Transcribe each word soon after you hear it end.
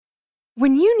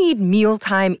When you need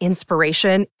mealtime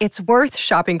inspiration, it's worth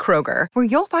shopping Kroger, where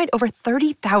you'll find over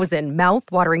 30,000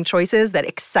 mouth-watering choices that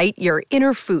excite your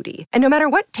inner foodie. And no matter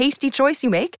what tasty choice you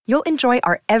make, you'll enjoy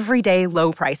our everyday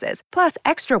low prices, plus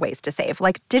extra ways to save,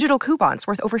 like digital coupons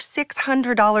worth over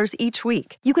 $600 each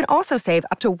week. You can also save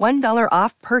up to $1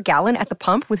 off per gallon at the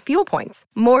pump with fuel points.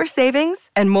 More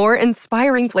savings and more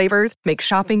inspiring flavors make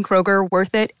shopping Kroger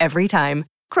worth it every time.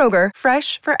 Kroger,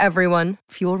 fresh for everyone.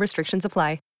 Fuel restrictions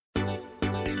apply.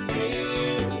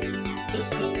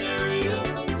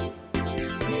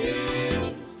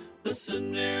 The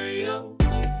scenario.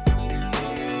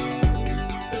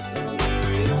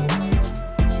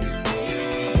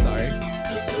 Sorry.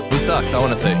 Who sucks? I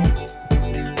want to say.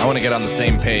 I want to get on the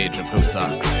same page of who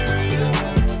sucks.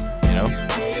 You know?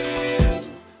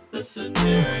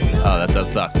 Oh, that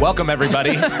does suck. Welcome,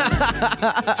 everybody,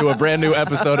 to a brand new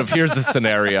episode of Here's the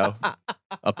Scenario,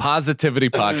 a positivity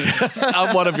podcast.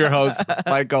 I'm one of your hosts,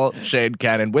 Michael Shane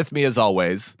Cannon. With me, as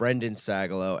always, Brendan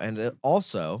Sagalow, and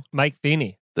also Mike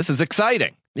Feeney. This is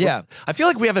exciting. Yeah. I feel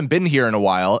like we haven't been here in a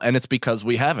while, and it's because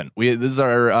we haven't. We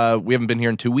haven't been here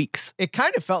in 2 weeks. It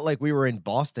kind of felt like we were in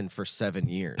Boston for 7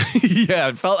 years. Yeah,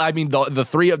 it felt. I mean,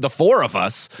 the four of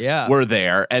us were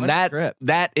there, and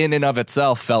that in and of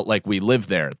itself felt like we lived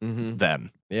there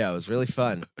then. Yeah, it was really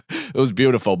fun. It was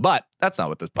beautiful, but that's not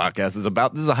what this podcast is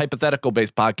about. This is a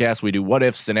hypothetical-based podcast. We do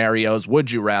what-if scenarios,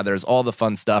 would-you-rathers, all the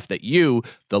fun stuff that you,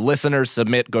 the listeners,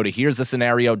 submit. Go to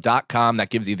here'sthescenario.com.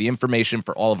 That gives you the information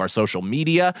for all of our social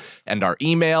media and our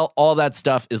email. All that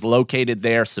stuff is located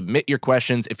there. Submit your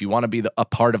questions if you want to be a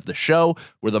part of the show.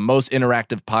 We're the most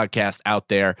interactive podcast out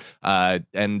there,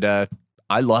 and I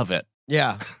love it.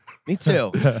 Yeah, me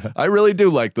too. I really do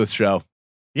like this show.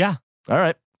 Yeah. All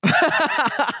right.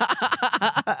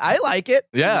 I like it.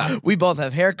 Yeah. We both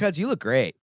have haircuts. You look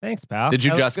great. Thanks, pal. Did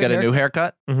you just get a new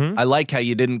haircut? Mm-hmm. I like how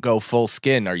you didn't go full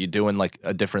skin. Are you doing like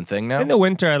a different thing now? In the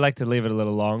winter, I like to leave it a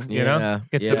little long, you know?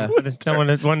 I just don't want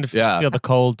to feel the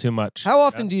cold too much. How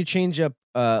often do you change up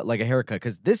like a haircut?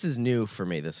 Because this is new for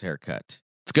me, this haircut.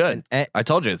 It's good. I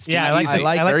told you, it's G-Easy. I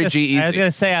like very this, G-Easy. I was gonna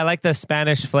say I like the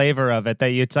Spanish flavor of it. That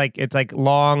it's like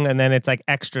long and then it's like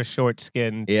extra short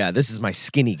skin. Yeah, this is my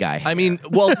skinny guy hair. I mean,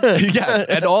 well, yeah,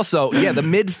 and also, the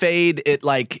mid fade. It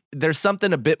like there's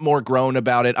something a bit more grown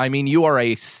about it. I mean, you are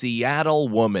a Seattle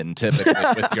woman typically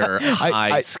with your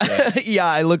high skin. Yeah,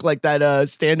 I look like that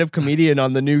stand-up comedian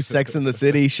on the new Sex and the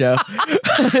City show,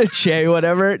 Che,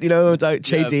 whatever. You know,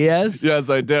 Che Diaz. Yes,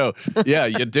 I do. Yeah,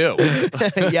 you do.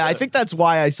 Yeah, I think that's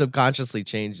why I subconsciously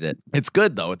changed it. It's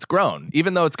good though. It's grown,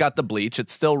 even though it's got the bleach.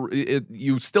 It's still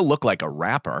you still look like a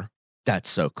rapper. That's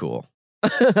so cool.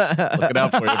 Looking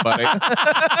out for you, buddy.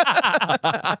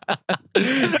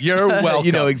 You're welcome.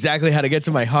 You know exactly how to get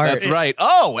to my heart. That's right.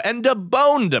 Oh, and a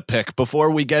bone to pick before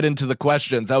we get into the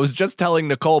questions. I was just telling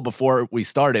Nicole before we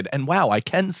started, and wow, I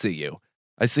can see you.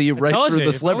 I see you right through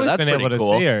the sliver. That's pretty able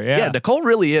cool. To see her, yeah, Nicole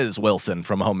really is Wilson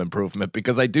from Home Improvement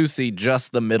because I do see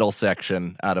just the middle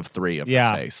section out of 3 of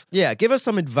her face. Yeah, give us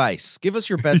some advice. Give us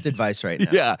your best advice right now.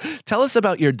 Yeah, tell us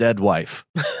about your dead wife.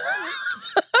 Was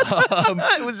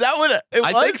that what it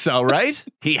was? I think so, right?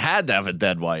 He had to have a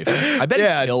dead wife. I bet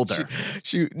he killed her.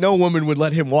 No woman would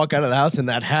let him walk out of the house in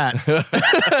that hat. A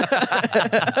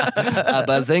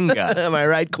bazinga. Am I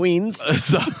right, queens?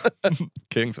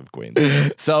 Kings of Queens.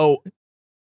 So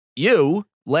you,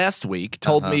 last week,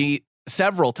 told me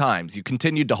several times, you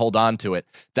continued to hold on to it,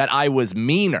 that I was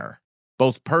meaner,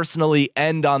 both personally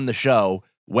and on the show,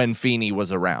 when Feeney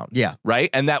was around. Yeah. Right?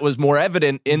 And that was more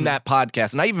evident in that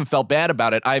podcast. And I even felt bad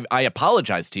about it. I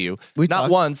apologized to you,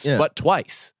 not once, but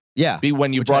twice. Yeah.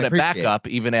 When you brought it back up,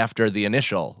 even after the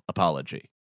initial apology.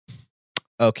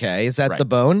 Okay. Is that the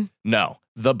bone? No.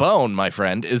 The bone, my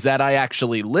friend, is that I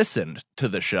actually listened to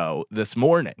the show this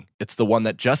morning. It's the one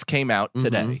that just came out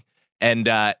today. And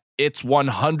it's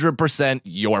 100%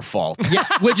 your fault. Yeah,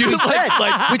 which we said.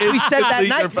 Which we said that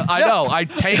night. I know. I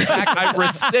take back, I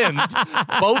rescind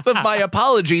both of my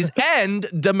apologies and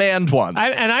demand one.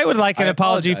 And I would like an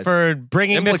apology for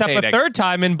bringing this up a third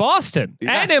time in Boston.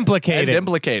 Yeah. And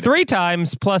implicated. 3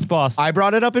 times plus Boston. I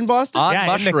brought it up in Boston? On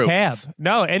mushrooms. In the cab.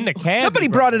 No, in the cab. Somebody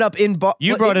brought it up in Boston.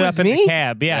 You brought it up in the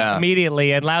cab,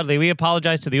 immediately and loudly. We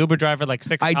apologized to the Uber driver like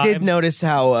 6 times. I did notice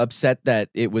how upset that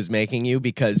it was making you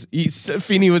because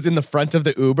Feeney was in the front of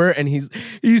the Uber and he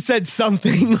said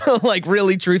something like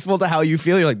really truthful to how you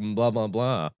feel. You're like, blah, blah,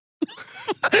 blah.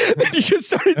 Then you just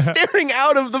started staring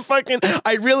out of the fucking.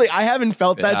 I haven't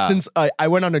felt that Yeah. since I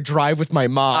went on a drive with my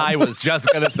mom. I was just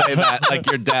gonna say that. Like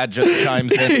your dad just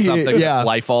chimes in something Yeah. that's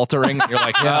life altering. You're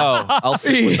like, oh, I'll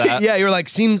sit with that. Yeah, you're like,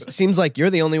 seems like you're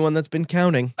the only one that's been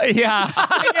counting. Yeah.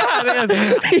 Yeah,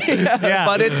 it is. Yeah.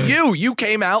 But it's you. You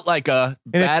came out like a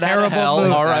In a bad out terrible of hell,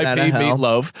 mood. R.I.P. Bad outta hell.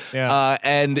 Meatloaf, Yeah.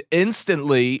 and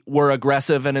instantly were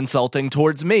aggressive and insulting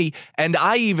towards me. And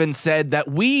I even said that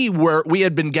we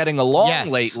had been getting along Yes.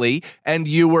 lately, and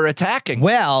you were attacking.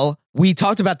 Well, we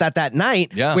talked about that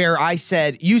night Yeah. where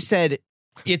you said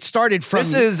it started from.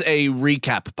 This is a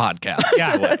recap podcast.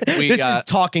 Yeah. We this is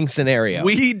talking scenario.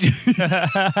 we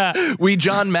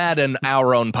John Madden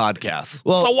our own podcast.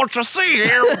 Well- So what you see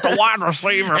here with the wide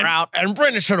receiver out. and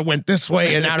Brenda should have went this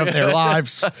way and out of their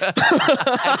lives.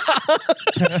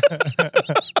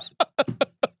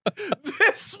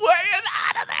 This way and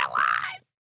out of their lives.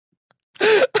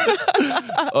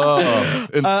 Oh,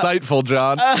 insightful,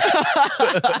 John.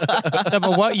 So,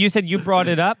 but what you said, you brought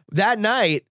it up. That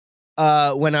night,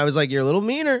 when I was like, "You're a little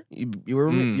meaner," you're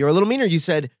a little meaner. You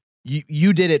said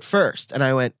you did it first, and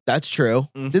I went, "That's true."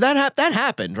 Did that that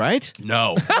happened, right?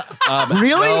 No.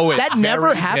 Really? no, it that never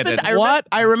very happened. didn't.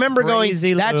 I remember going,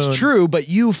 Crazy "That's loon." true," but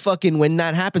you fucking when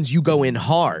that happens, you go in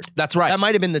hard. That's right. That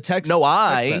might have been the text. No,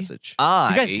 text message. You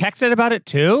guys texted about it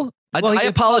too? Well, I he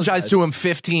apologized apologized. to him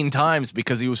 15 times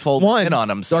because he was folding Once in on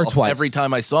or himself twice. every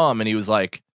time I saw him, and he was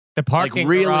like The parking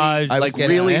really, garage. I was like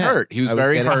getting really mad. hurt. He was I was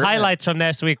very getting- hurt. Highlights from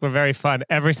this week were very fun.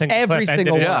 Every single Every clip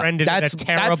single ended, one. ended in a That's-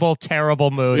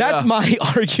 terrible mood. That's my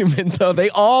argument, though. They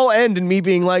all end in me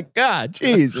being like, "God,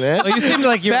 jeez, man." Well, you seemed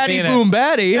like you were Fatty being boom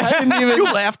batty. I didn't even. You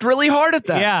laughed really hard at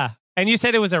that. Yeah. And you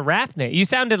said it was a rap name. You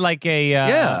sounded like a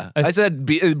Yeah, I said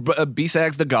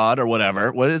B-Sags to God or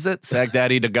whatever. What is it? Sag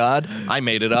Daddy to God? I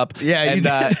made it up. Yeah, you and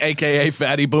did. AKA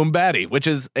Fatty Boom Batty, which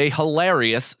is a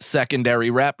hilarious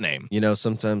secondary rap name. You know,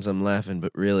 sometimes I'm laughing,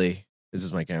 but really, this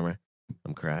is my camera.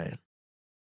 I'm crying.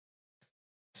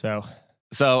 So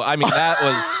So, I mean, that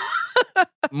was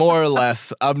more or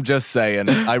less, I'm just saying,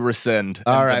 I rescind.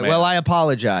 All and right. demand. Well, I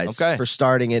apologize Okay. for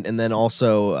starting it and then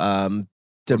also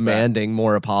demanding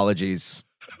more apologies.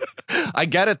 I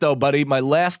get it though, buddy. My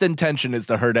last intention is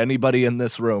to hurt anybody in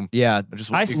this room. Yeah. I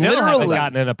just I want you- still haven't Literally.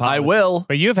 gotten an apology. I will.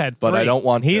 But you've had 3. But I don't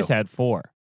want He's to. had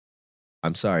 4.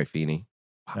 I'm sorry, Feeney.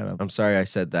 I don't know. I'm sorry I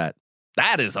said that.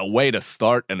 That is a way to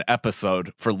start an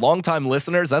episode. For longtime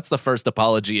listeners, that's the first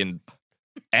apology in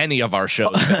any of our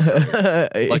shows.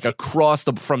 Like across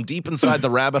from deep inside the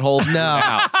rabbit hole.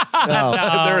 No. No.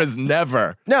 There has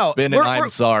never No. been an I'm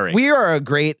sorry. We are a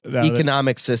great No,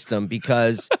 economic system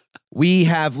because we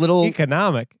have little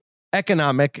Economic.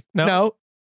 economic. No.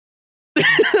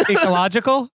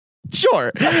 Ecological?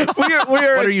 Sure. We're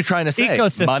What are you trying to say?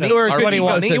 Ecosystem. Money? Or What he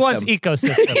wants. He ecosystem. wants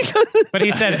ecosystem. But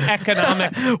he said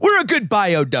economic. We're a good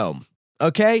biodome,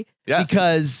 okay? Yes.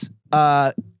 Because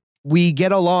we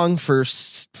get along for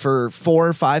 4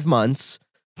 or 5 months.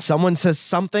 Someone says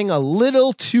something a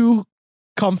little too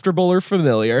comfortable or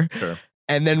familiar, Sure.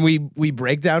 and then we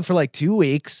break down for like 2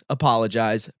 weeks,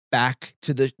 apologize, back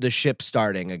to the ship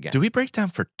starting again. Do we break down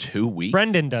for 2 weeks?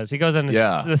 Brendan does. He goes on the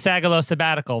Sagalo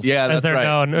sabbaticals. Yeah, as that's they're right.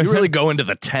 known. You really go into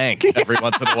the tank every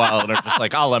once in a while, and are just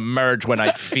like, I'll emerge when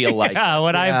I feel like. yeah,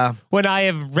 when Yeah. I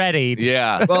have readied.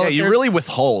 Yeah, Well, yeah. You there's- really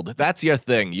withhold. That's your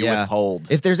thing. You Yeah. withhold.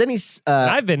 If there's any,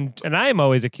 And I am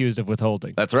always accused of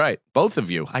withholding. That's right. Both of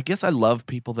you. I guess I love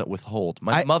people that withhold.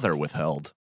 My mother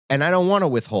withheld. and I don't want to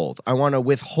withhold. I want to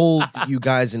withhold you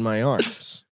guys in my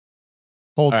arms.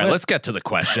 Hold All right, with- let's get to the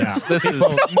questions. Yeah. This is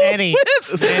People- many, this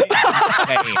is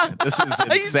insane. This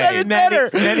is said insane. it many,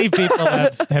 many people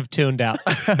have tuned out.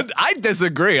 I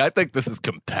disagree. I think this is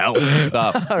compelling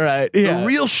stuff. All right. The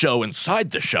real show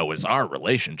inside the show is our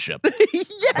relationship.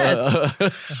 Yes.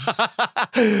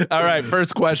 All right,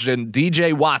 first question.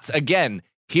 DJ Watts. Again,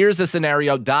 here's a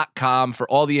scenario.com for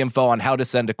all the info on how to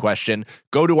send a question.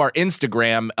 Go to our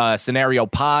Instagram, Scenario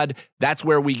Pod. That's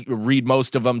where we read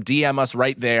most of them. DM us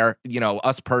right there. You know,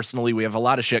 us personally, we have a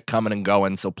lot of shit coming and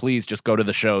going. So please just go to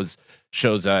the show's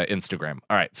Instagram.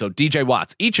 All right, so DJ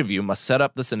Watts, each of you must set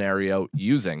up the scenario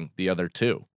using the other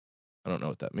two. I don't know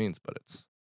what that means, but it's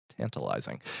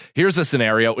tantalizing. Here's a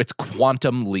scenario. It's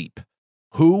Quantum Leap.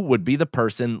 Who would be the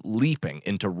person leaping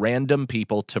into random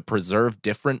people to preserve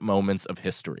different moments of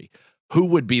history? Who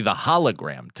would be the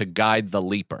hologram to guide the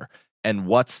leaper? And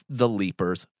what's the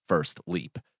leaper's first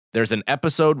leap? There's an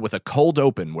episode with a cold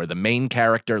open where the main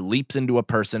character leaps into a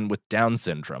person with Down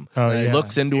syndrome, Oh, yeah.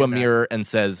 looks into Seen a that. mirror and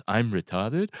says, I'm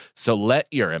retarded. So let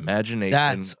your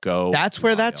imagination go. That's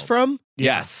where that's wild. from.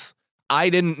 Yes. I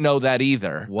didn't know that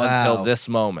either Wow. until this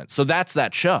moment. So that's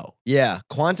that show. Yeah,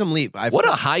 Quantum Leap. What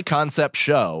a high concept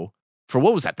show for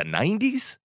what was that, the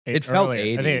 90s? It felt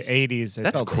Earlier. I think 80s. 80s. It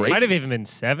That's felt- crazy. Might have even been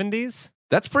 70s.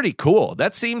 That's pretty cool.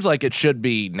 That seems like it should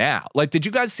be now. Like, did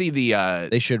you guys see the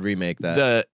They should remake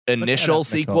that. initial up,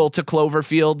 sequel to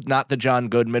Cloverfield, not the John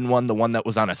Goodman one, the one that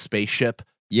was on a spaceship?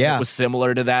 Yeah. It was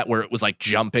similar to that, where it was like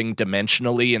jumping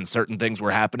dimensionally and certain things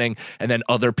were happening, and then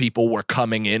other people were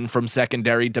coming in from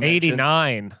secondary dimensions.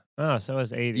 89. Oh, so it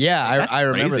was 80. Yeah, That's I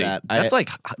remember crazy. that. That's like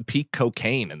peak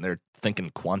cocaine, and they're thinking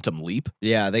Quantum Leap.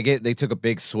 Yeah, they took a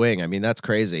big swing. I mean, that's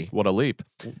crazy. What a leap.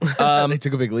 They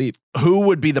took a big leap. Who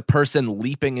would be the person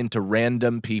leaping into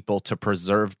random people to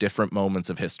preserve different moments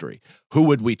of history? Who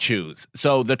would we choose?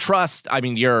 So the trust, I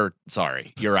mean, you're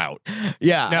out.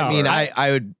 Yeah, No, I mean, right?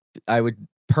 I would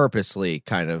purposely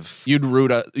kind of. You'd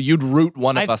root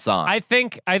one of us on. I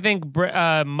think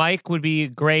Mike would be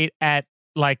great at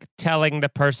like telling the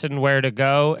person where to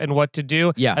go and what to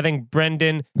do. Yeah. I think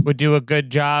Brendan would do a good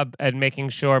job at making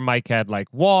sure Mike had like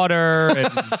water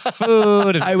and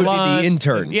food and I would be the blunts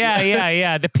intern. and-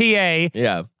 yeah, the PA.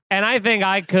 Yeah. And I think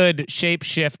I could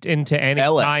shapeshift into any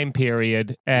LA. time period.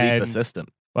 Leap And assistant.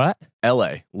 what?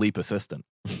 LA, leap assistant.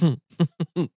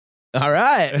 All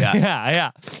right. Yeah.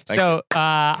 Yeah. So,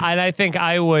 and I think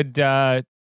I would. I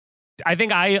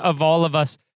think of all of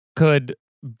us could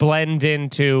blend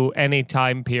into any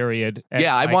time period. And,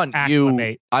 Yeah, I like, want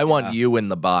acclimate. I want Yeah. you in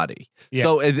the body. Yeah.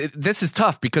 So this is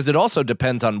tough because it also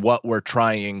depends on what we're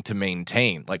trying to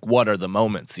maintain. Like, what are the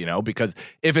moments, Because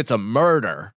if it's a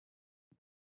murder,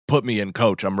 put me in,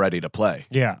 coach. I'm ready to play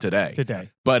Yeah. today. Today.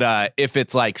 But if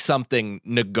it's like something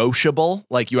negotiable,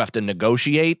 like you have to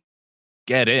negotiate,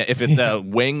 get in. If it's a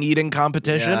wing eating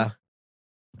competition, Yeah.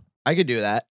 I could do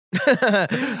that.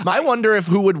 I wonder if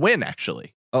who would win,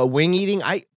 actually. Wing eating.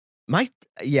 I I Oh,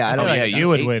 feel like yeah, you you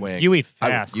would hate win. wings. You eat I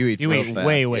would- fast. you eat real fast.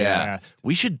 way Yeah. fast.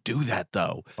 We should do that,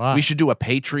 though. Wow. We should do a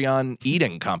Patreon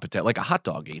eating contest, like a hot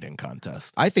dog eating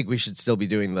contest. I think we should still be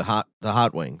doing the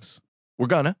hot wings. We're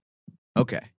gonna.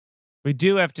 Okay. We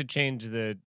do have to change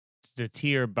the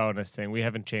tier bonus thing. We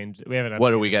haven't changed. We haven't.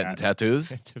 What are we updated getting? that.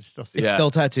 Tattoos? It's still- It's Yeah.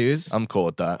 still tattoos. I'm cool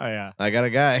with that. Oh yeah. I got a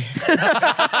guy.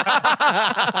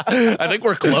 I think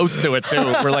we're close to it too.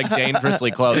 We're like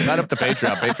dangerously close. Sign up to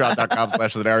Patreon,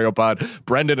 patreon.com/scenariopod.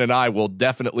 Brendan and I will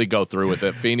definitely go through with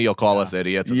it. Feeney will call us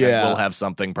idiots, and then Yeah. we'll have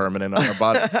something permanent on our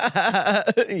bodies.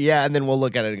 Yeah, and then we'll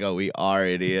look at it and go, "We are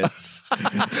idiots."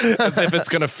 As if it's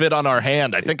going to fit on our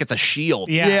hand. I think it's a shield.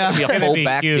 Yeah. Yeah. It's It'll be a gonna full be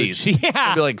back huge. piece. Yeah.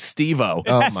 It'll be like Steve-O. It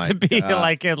Oh has my to be God.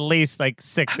 like at least like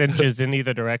 6 inches in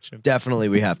either direction. Definitely,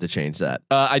 we have to change that.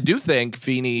 I do think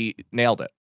Feeney nailed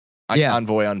it. I Yeah.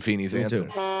 convoy on Feeney's Me too.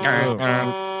 answers.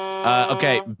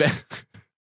 Okay,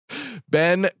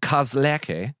 Ben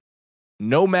Kozleke,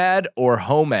 nomad or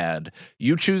homad.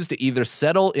 You choose to either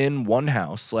settle in one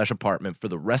house/apartment for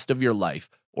the rest of your life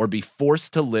or be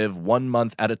forced to live 1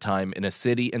 month at a time in a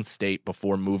city and state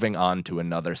before moving on to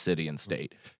another city and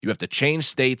state. You have to change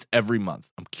states every month.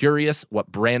 I'm curious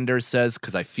what Branders says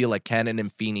because I feel like Cannon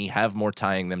and Feeney have more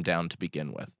tying them down to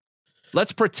begin with.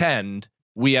 Let's pretend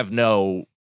we have no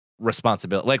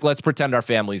responsibility. Like, let's pretend our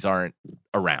families aren't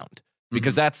around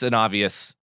because that's an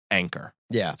obvious anchor.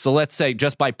 Yeah, So let's say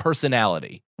just by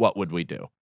personality, what would we do?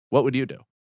 What would you do?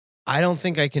 I don't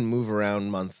think I can move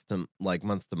around month to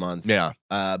month. Yeah.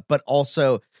 But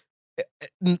also,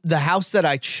 the house that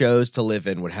I chose to live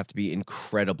in would have to be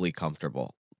incredibly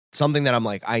comfortable. Something that I'm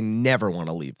like, I never want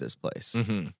to leave this place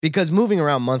Mm-hmm. because moving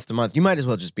around month to month, you might as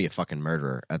well just be a fucking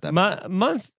murderer at that point.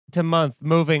 Month to month,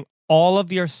 moving all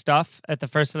of your stuff at the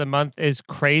first of the month is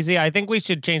crazy. I think we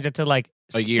should change it to like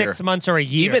A year. 6 months or a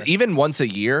year. Even once a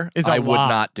year, Is a I would lot.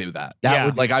 not do that. That Yeah.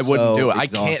 would be Like, I wouldn't so do it. I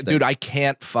exhausting. can't, dude. I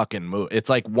can't fucking move. It's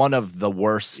like one of the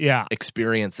worst Yeah.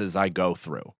 experiences I go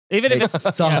through. Even if It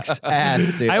it's sucks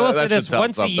ass, dude. I will That say should this: tell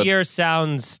once something. a year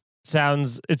sounds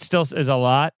it still is a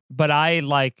lot, but I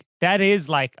like that is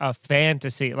like a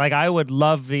fantasy. Like I would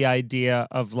love the idea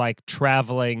of like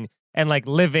traveling and like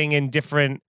living in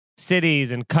different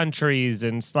cities and countries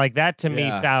and like that to me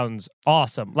Yeah. sounds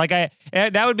awesome. Like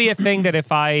that would be a thing that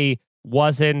if I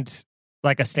wasn't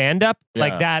like a stand up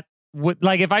like Yeah. that would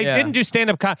like if I Yeah. didn't do stand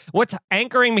up what's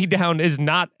anchoring me down is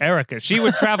not Erica. She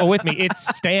would travel with me.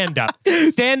 It's stand up.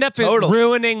 Stand up is Totally.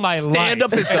 ruining my Stand life.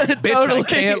 up is the bitch I Totally.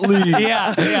 can't leave.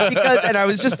 Yeah. Because, and I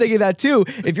was just thinking that too.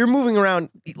 If you're moving around,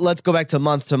 let's go back to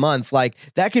month, like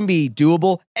that can be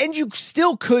doable, and you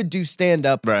still could do stand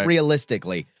up Right.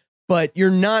 realistically, but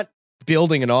you're not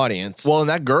building an audience. Well, and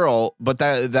that girl, but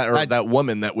that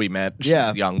woman that we met, she's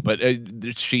Yeah. young, but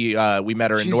we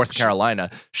met her in She's- North Carolina.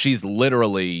 She's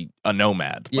literally a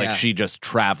nomad. Yeah. Like she just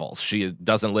travels. She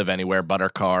doesn't live anywhere but her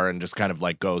car and just kind of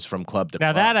like goes from club to Now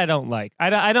club. that I don't like.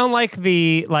 I don't like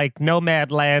the like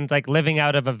nomad land, like living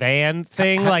out of a van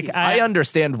thing. Like I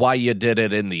understand why you did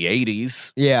it in the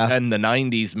 80s Yeah. and the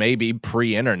 90s, maybe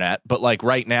pre-internet, but like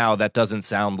right now, that doesn't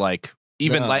sound like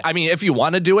even No. like, I mean, if you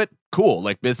want to do it, cool,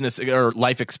 like business or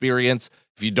life experience.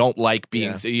 If you don't like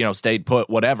being, stayed put,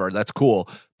 whatever, that's cool.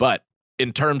 But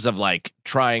in terms of like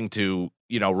trying to,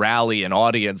 rally an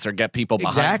audience or get people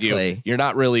behind you, Exactly. you're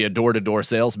not really a door-to-door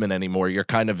salesman anymore. You're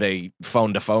kind of a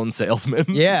phone-to-phone salesman.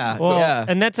 Yeah. Well, yeah.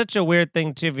 and that's such a weird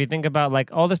thing too. If you think about like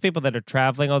all those people that are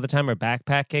traveling all the time or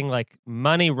backpacking, like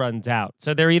money runs out.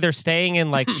 So they're either staying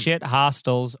in like shit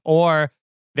hostels or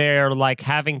they're like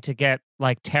having to get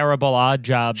like terrible odd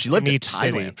jobs She lived in in each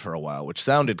Thailand city. for a while, which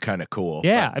sounded kind of cool.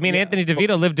 Yeah, I mean Anthony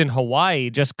DeVito lived in Hawaii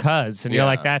just cuz, and you're Yeah.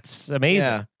 like, that's amazing.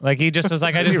 Yeah. Like he just was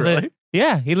like, I Did he just really?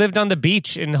 yeah, he lived on the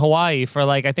beach in Hawaii for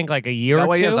like I think like a year Is that or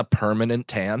why two. he has a permanent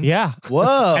tan? Yeah.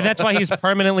 Whoa. And that's why he's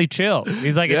permanently chill.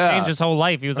 He's like, it Yeah. changed his whole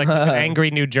life. He was like an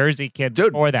angry New Jersey kid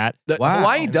Dude. before that. Wow.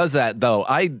 Hawaii does that though.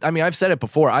 I mean, I've said it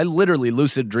before. I literally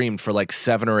lucid dreamed for like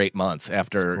 7 or 8 months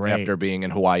after great. being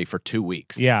in Hawaii for 2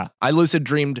 weeks. Yeah. I lucid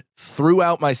dreamed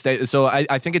throughout my stay. So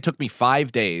I think it took me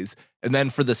 5 days. And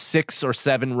then for the 6 or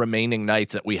 7 remaining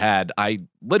nights that we had, I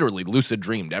literally lucid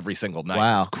dreamed every single night.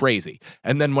 Wow. It was crazy.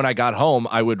 And then when I got home,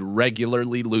 I would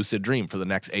regularly lucid dream for the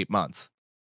next 8 months.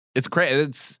 It's crazy.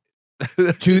 It's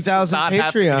 2,000 not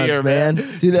happening Patreons, here, man.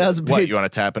 2,000 what, Patreons. you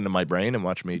want to tap into my brain and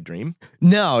watch me dream?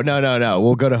 No.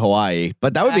 We'll go to Hawaii,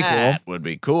 but that would be cool. That would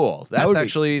be cool. That's would be-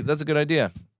 actually, that's a good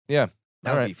idea. Yeah. That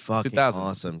All would right. be fucking 2,000.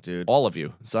 awesome, dude. All of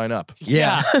you, sign up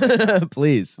Yeah.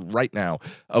 Please. right now.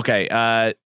 Okay.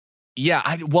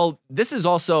 This is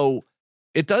also,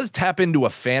 it does tap into a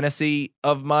fantasy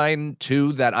of mine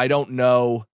too that I don't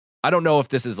know. I don't know if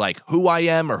this is like who I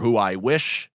am or who I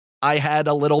wish I had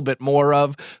a little bit more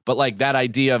of, but like that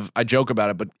idea of, I joke about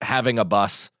it, but having a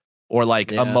bus or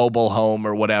like a Yeah. mobile home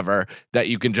or whatever that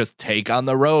you can just take on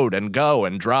the road and go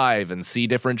and drive and see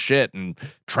different shit and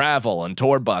travel and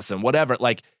tour bus and whatever.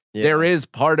 Like, Yeah. there is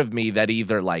part of me that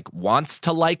either like wants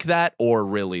to like that or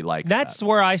really like That's that.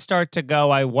 where I start to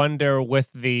go. I wonder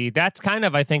that's kind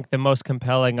of, I think, the most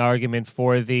compelling argument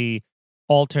for the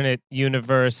alternate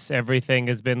universe. Everything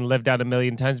has been lived out a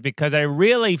million times because I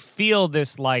really feel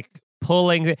this like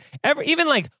pulling even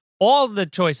like all the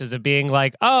choices of being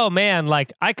like, oh man,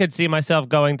 like I could see myself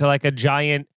going to like a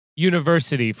giant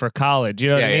university for college. You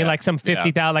know what I Yeah, mean? yeah. Like some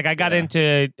 50,000. Like I got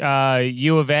into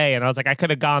U of A and I was like, I could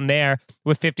have gone there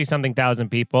with 50-something thousand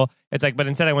people. It's like, but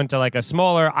instead I went to like a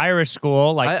smaller Irish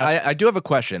school. Like I do have a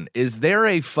question. Is there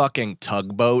a fucking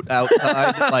tugboat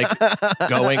outside, like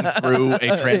going through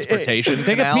a transportation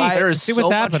Take a canal? peek. There is See so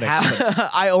what's much happening. happening.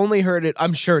 I only heard it.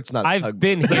 I'm sure it's not. I've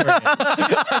been hearing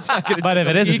it. But if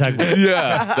it is a tugboat.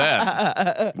 Yeah,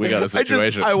 then we got a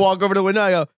situation. I walk over to the window.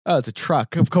 I go, oh, it's a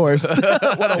truck, of course. What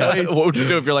a waste. What would you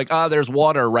do if you're like, there's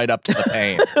water right up to the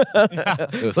pane?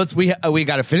 We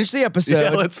got to finish the episode. Yeah,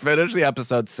 let's finish the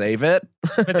episode. Save it.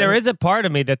 But there is a part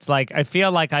of me that's like, I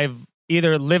feel like I've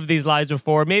either lived these lives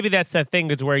before. Maybe that's that thing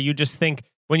is where you just think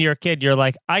when you're a kid, you're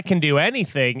like, I can do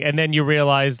anything. And then you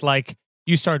realize like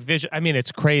you start I mean,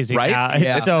 it's crazy. Right? Now.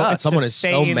 Yeah. It's so, it's Someone is so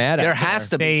sustained- mad at There me. has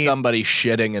to be They- somebody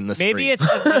shitting in the street. Maybe it's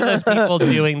one of those people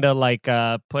doing the like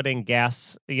putting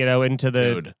gas, into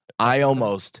the Dude, I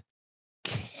almost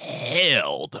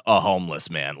killed a homeless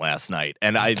man last night,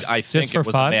 and I think for it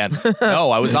was fun? a man.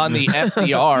 No, I was on the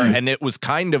FDR, and it was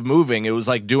kind of moving. It was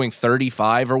like doing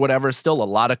 35 or whatever. Still a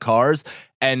lot of cars,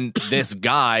 and this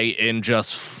guy in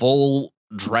just full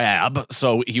drab,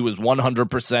 so he was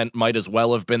 100% might as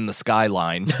well have been the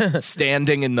Skyline,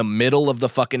 standing in the middle of the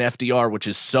fucking FDR, which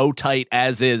is so tight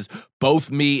as is.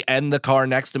 Both me and the car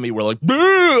next to me were like,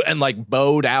 boo, and like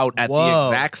bowed out at the Whoa.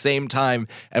 exact same time.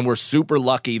 And we're super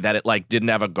lucky that it like didn't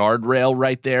have a guardrail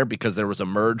right there because there was a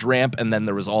merge ramp. And then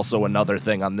there was also another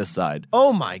thing on this side.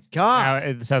 Oh my god. Now,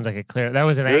 it sounds like a clear. That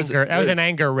was an There's- anger. That was an there's-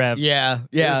 anger rev. Yeah.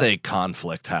 There's a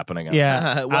conflict happening. out there.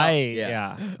 Yeah. Well,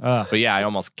 yeah. yeah. But yeah, I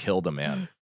almost killed a man.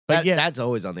 But yeah, That's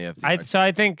always on the FDR. So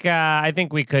I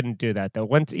think we couldn't do that though.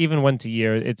 Once a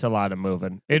year, it's a lot of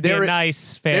moving. It'd be There a i-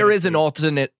 nice. There is an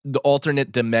fantasy.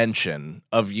 alternate dimension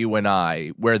of you and I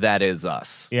where that is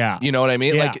us. Yeah. You know what I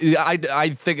mean? Yeah. Like I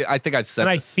think I said And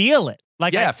I this. feel it.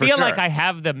 Like Yeah, I for feel sure. like I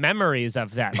have the memories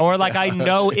of that, or like I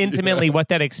know intimately what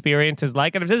that experience is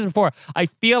like. And if this is before, I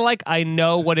feel like I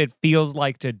know what it feels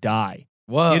like to die.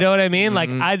 Whoa. You know what I mean? Mhm. Like,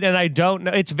 I don't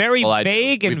know. It's very Well, I do.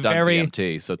 vague and We've done very.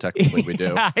 DMT, so technically we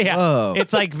do. Yeah. Whoa.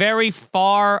 It's like very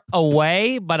far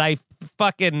away, but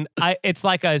it's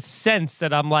like a sense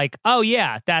that I'm like, oh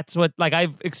yeah, that's what, like,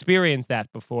 I've experienced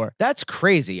that before. That's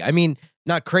crazy. I mean,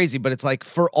 not crazy, but it's like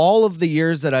for all of the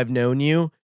years that I've known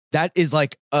you, that's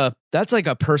like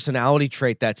a personality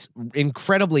trait that's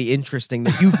incredibly interesting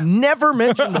that you've never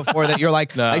mentioned before. That you're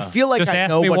like, No. I feel like Just I ask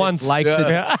know me what once. it's like.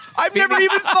 Yeah. I've never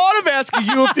even thought of asking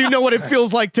you if you know what it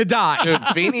feels like to die. Dude,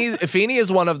 Feeney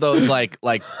is one of those like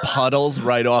puddles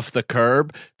right off the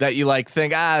curb that you like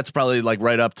think, it's probably like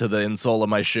right up to the insole of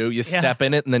my shoe. You step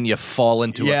in it and then you fall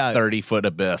into Yeah. a 30-foot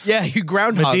abyss. Yeah, you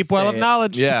groundhog. A deep well of Day.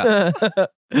 knowledge. Yeah.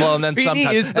 Well, and then Feeney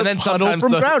sometimes, is the and then puddle sometimes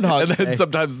from the, Groundhog and then Day.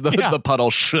 sometimes the puddle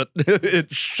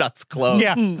it shuts closed.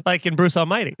 Yeah, like in Bruce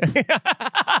Almighty.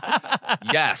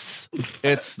 Yes,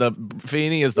 it's the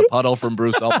Feeney is the puddle from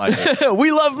Bruce Almighty.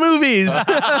 We love movies.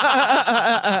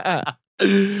 I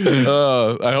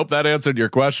hope that answered your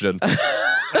question.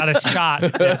 Got a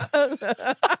shot. Yeah.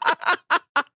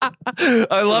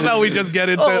 I love how we just get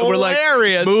into we're like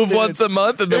Hilarious, move dude. once a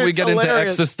month and then we It's get hilarious. into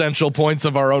existential points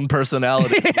of our own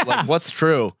personality. Like, what's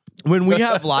true? When we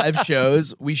have live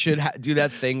shows, we should do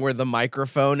that thing where the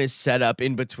microphone is set up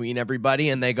in between everybody,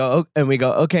 and they go, and we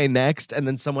go, okay, next, and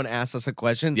then someone asks us a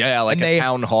question. Yeah, like and a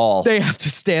town hall. They have to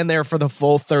stand there for the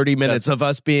full 30 minutes of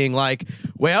us being like,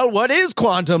 well, what is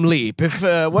quantum leap? If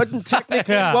what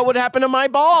technically, Yeah. what would happen to my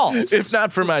balls? If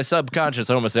not for my subconscious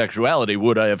homosexuality,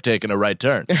 would I have taken a right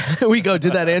turn? We go,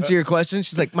 did that answer your question?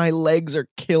 She's like, my legs are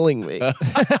killing me.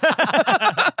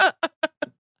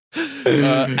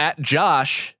 At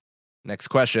Josh, next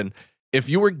question. If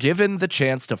you were given the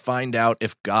chance to find out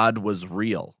if God was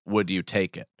real, would you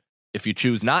take it? If you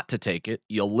choose not to take it,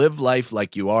 you'll live life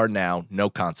like you are now, no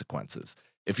consequences.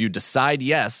 If you decide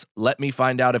yes, let me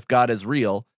find out if God is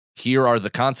real, here are the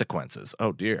consequences.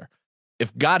 Oh dear.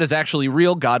 If God is actually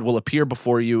real, God will appear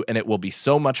before you, and it will be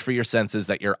so much for your senses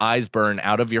that your eyes burn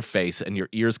out of your face and your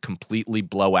ears completely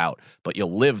blow out. But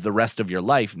you'll live the rest of your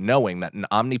life knowing that an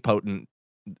omnipotent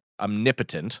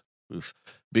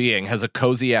being has a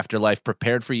cozy afterlife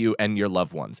prepared for you and your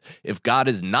loved ones. If God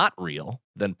is not real,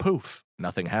 then poof,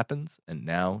 nothing happens, and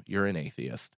now you're an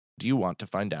atheist. Do you want to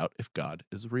find out if God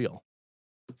is real?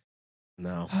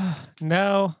 No.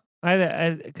 No,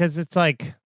 because it's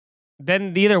like,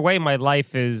 then either way, my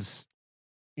life is,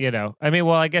 I mean,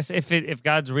 well, I guess if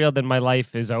God's real, then my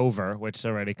life is over, which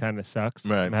already kind of sucks.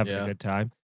 Right, I'm having yeah. a good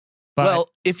time. But Well,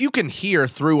 if you can hear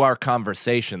through our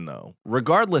conversation, though,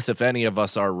 regardless if any of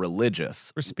us are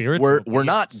religious, we're spiritual. we're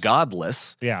not beings.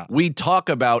 godless. Yeah. We talk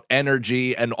about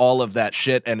energy and all of that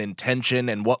shit and intention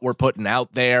and what we're putting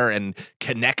out there and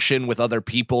connection with other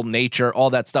people, nature, all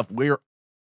that stuff.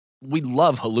 We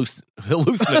love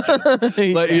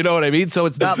hallucinogens. Like, you know what I mean? So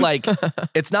it's not like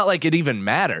it even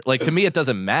matters. Like, to me, it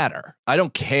doesn't matter. I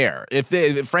don't care.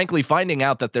 Frankly, finding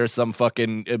out that there's some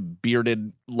fucking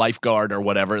bearded lifeguard or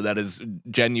whatever that is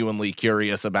genuinely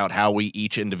curious about how we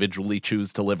each individually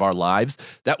choose to live our lives,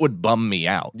 that would bum me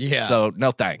out. Yeah. So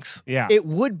no thanks. Yeah. It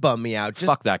would bum me out.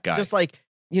 Fuck that guy. Just like,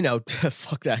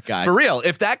 fuck that guy. For real,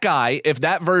 if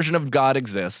that version of God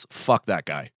exists, fuck that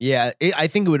guy. Yeah, I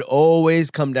think it would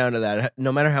always come down to that.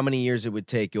 No matter how many years it would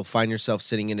take, you'll find yourself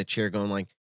sitting in a chair going like,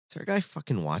 is there a guy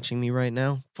fucking watching me right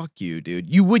now? Fuck you,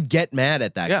 dude. You would get mad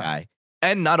at that Yeah. guy.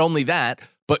 And not only that,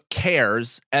 but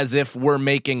cares as if we're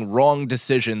making wrong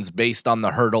decisions based on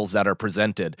the hurdles that are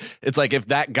presented. It's like if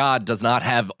that God does not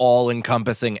have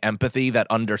all-encompassing empathy that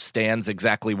understands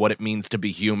exactly what it means to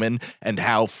be human and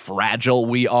how fragile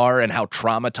we are and how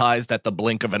traumatized at the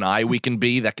blink of an eye we can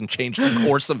be that can change the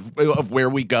course of where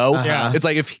we go. Yeah. It's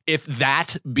like if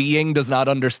that being does not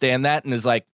understand that and is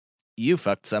like, you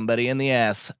fucked somebody in the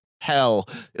ass. Hell,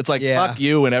 it's like, Yeah. fuck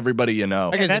you and everybody you know.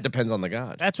 I guess that- it depends on the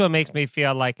God. That's what makes me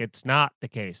feel like it's not the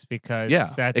case because Yeah,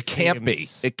 that it can't be.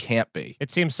 seems- It can't be. It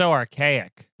seems so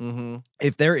archaic. Mm-hmm.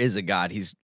 If there is a God, he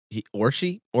or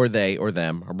she or they or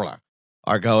them or blah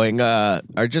are going are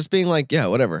just being like, yeah,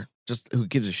 whatever. Just who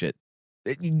gives a shit?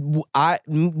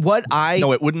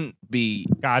 No, it wouldn't be.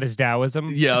 God is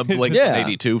Taoism. Yeah, like Yeah. an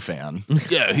 82 fan.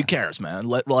 Yeah, who cares, man?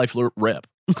 Let life rip.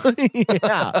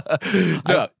 Yeah.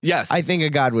 No, yes. I think a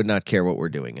God would not care what we're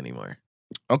doing anymore.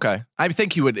 Okay. I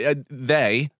think he would.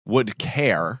 They would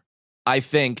care. I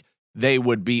think they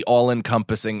would be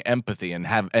all-encompassing empathy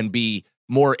and be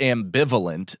more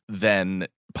ambivalent than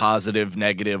positive,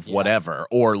 negative, Yeah. whatever,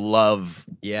 or love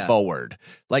Yeah. forward.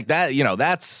 Like that.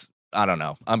 That's. I don't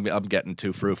know. I'm getting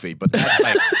too froofy, but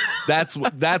that's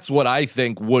like, that's what I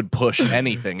think would push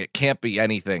anything. It can't be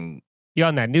anything. You're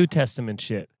on that New Testament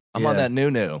shit. I'm on Yeah. that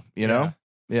new, you know?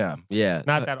 Yeah. Yeah.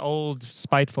 Not that old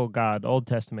spiteful God, Old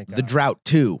Testament God. The Drought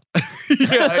 2.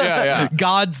 yeah.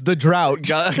 God's the Drought.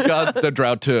 God's the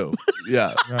drought too.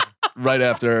 Yeah. Right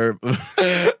after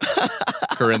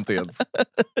Corinthians.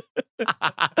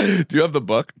 Do you have the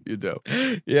book? You do.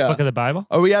 Yeah. Book of the Bible.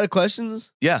 Are we out of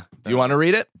questions? Yeah. Do you want to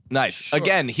read it? Nice. Sure.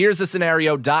 Again, here's the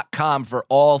scenario.com for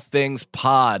all things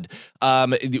pod.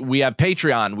 We have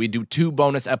Patreon. We do 2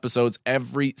 bonus episodes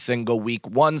every single week.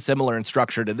 One similar in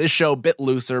structure to this show, bit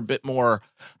looser, bit more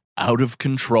out of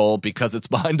control because it's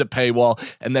behind a paywall.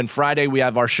 And then Friday, we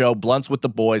have our show, Blunts with the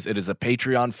Boys. It is a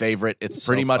Patreon favorite. It's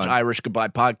pretty much fun. Irish Goodbye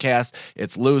podcast.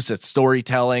 It's loose. It's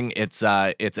storytelling. It's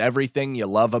everything you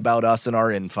love about us and our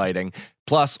infighting.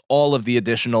 Plus all of the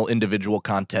additional individual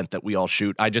content that we all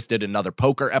shoot. I just did another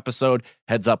poker episode,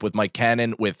 Heads Up with Mike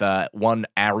Cannon, with one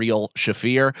Ariel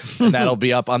Shafir, and that'll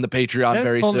be up on the Patreon That's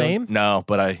very full soon. name? No,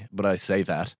 but I say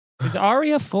that. Is Ari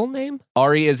a full name?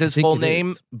 Ari is his think full it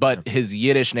name, is. but his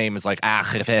Yiddish name is like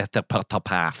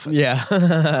Achretapaf.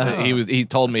 Yeah. He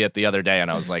told me it the other day, and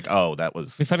I was like, oh, that was.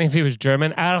 It'd be funny if he was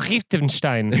German.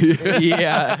 Archiftenstein.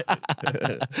 Yeah.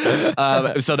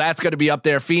 So that's going to be up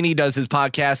there. Feeney does his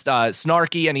podcast,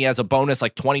 Snarky, and he has a bonus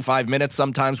like 25 minutes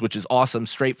sometimes, which is awesome,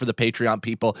 straight for the Patreon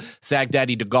people. Sag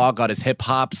Daddy DeGaw got his hip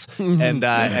hops and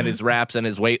his raps and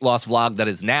his weight loss vlog that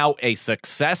is now a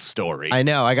success story. I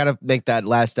know. I got to make that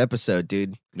last episode,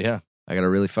 dude. Yeah. I got to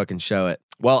really fucking show it.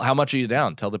 Well, how much are you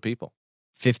down? Tell the people.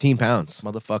 15 pounds.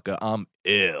 Motherfucker, I'm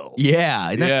ill. Yeah.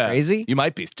 Isn't that Yeah. crazy? You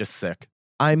might be just sick.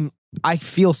 I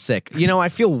feel sick. You know, I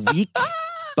feel weak,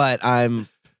 but I'm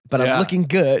Yeah. looking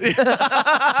good.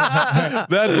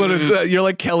 That's what it's. You're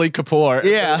like Kelly Kapoor.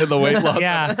 Yeah. In the weight loss.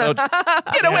 Yeah. episode.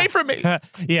 Get away from me.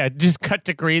 Yeah, just cut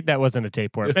to Creed. That wasn't a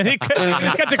tapeworm. And he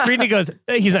cut to Creed and he goes,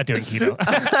 he's not doing keto.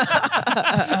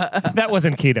 That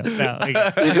wasn't keto. No,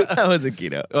 That was a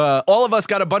keto. All of us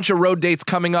got a bunch of road dates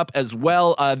coming up as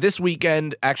well. This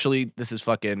weekend, actually, this is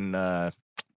fucking.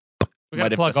 we might got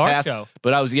to have plug just our passed, show.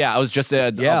 But I was just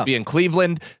I'll be in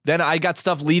Cleveland. Then I got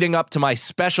stuff leading up to my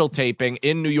special taping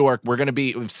in New York. We're gonna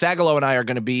be Sagalo and I are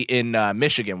gonna be in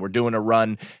Michigan. We're doing a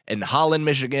run in Holland,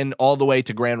 Michigan, all the way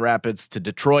to Grand Rapids to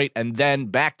Detroit, and then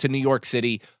back to New York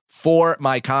City for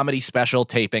my comedy special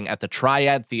taping at the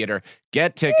Triad Theater.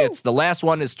 Get tickets. The last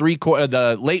one is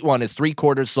the late one is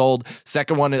 3/4 sold.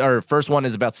 First one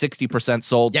is about 60%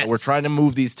 sold. Yes. So we're trying to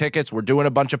move these tickets. We're doing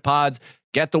a bunch of pods.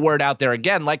 Get the word out there.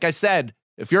 Again, like I said,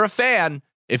 if you're a fan,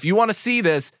 if you want to see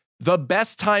this, the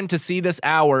best time to see this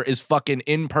hour is fucking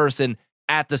in person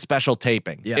at the special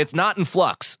taping. Yeah. It's not in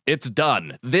flux. It's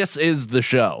done. This is the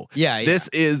show. Yeah. This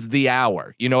is the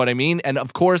hour. You know what I mean? And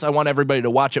of course, I want everybody to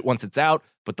watch it once it's out,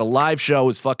 but the live show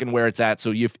is fucking where it's at.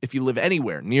 So if you live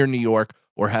anywhere near New York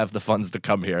or have the funds to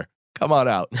come here, come on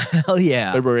out. Hell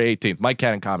yeah. February 18th,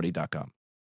 MikeCannonComedy.com.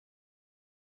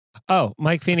 Oh,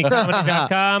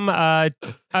 MikeFeeneyComedy.com.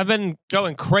 I've been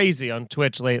going crazy on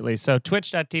Twitch lately. So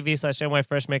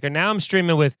twitch.tv/NYFreshmaker. Now I'm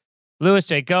streaming with Louis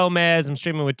J. Gomez. I'm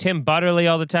streaming with Tim Butterly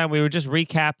all the time. We were just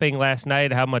recapping last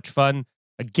night how much fun,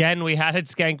 again, we had at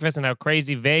Skankfest and how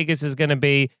crazy Vegas is going to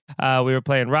be. We were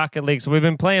playing Rocket League. So we've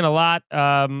been playing a lot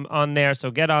on there.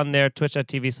 So get on there,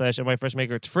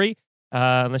 twitch.tv/NYFreshmaker. It's free,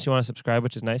 unless you want to subscribe,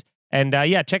 which is nice. And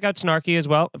yeah, check out Snarky as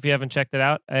well if you haven't checked it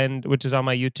out, and which is on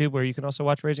my YouTube, where you can also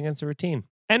watch Rage Against the Routine.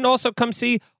 And also come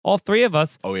see all three of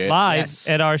us live Yes.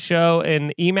 at our show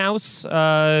in Emaus,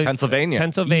 Pennsylvania.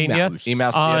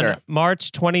 Emaus on Theater.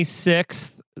 March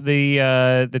 26th.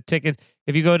 The tickets,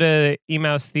 if you go to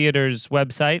Emaus Theater's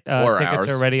website, Or tickets ours.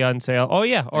 are already on sale. Oh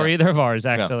yeah, or either of ours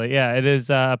actually. Yeah, it is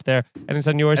up there, and it's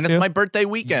on yours And too. it's my birthday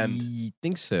weekend. I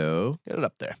think so. Get it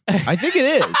up there. I think it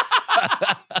is.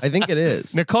 I think it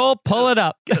is. Nicole, pull it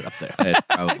up. Get it up there. It's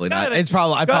probably Go not. ahead. It's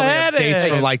probably I Go probably ahead have dates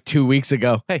and- from like 2 weeks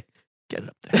ago. Get it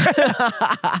up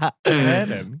there. Go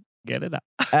ahead and get it up.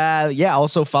 Yeah.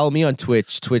 Also follow me on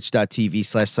Twitch,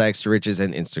 twitch.tv/SagsToRiches,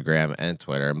 and Instagram and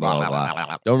Twitter and blah blah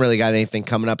blah. Don't really got anything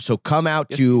coming up, so come out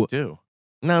Yes, to. you do.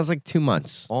 No, it's like 2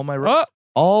 months. All my Oh,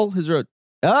 All his road.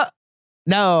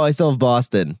 No, I still have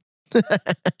Boston.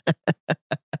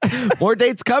 More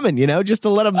dates coming, just to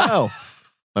let them know.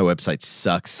 My website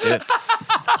sucks. It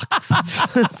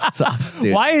sucks. It sucks,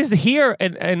 dude. why is here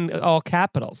in all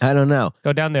capitals? I don't know.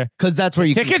 Go down there. Because that's where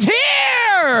you Tickets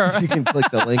here. you can click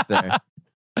the link there.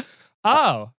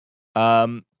 Oh,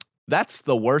 That's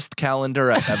the worst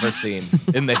calendar I've ever seen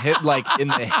in the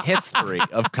history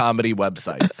of comedy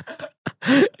websites.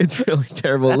 It's really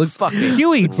terrible. It looks fucking.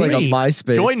 Huey It's like a Bree.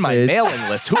 MySpace. Join my page. mailing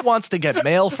list. Who wants to get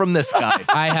mail from this guy?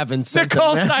 I haven't sent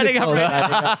Nicole's them. signing up Nicole's right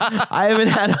signing up. I haven't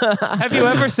had a... Have you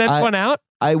ever sent one out?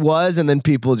 I was, and then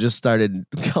people just started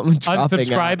dropping out.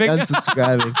 Unsubscribing.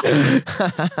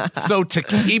 So to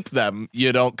keep them,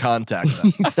 you don't contact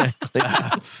them. Exactly.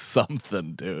 That's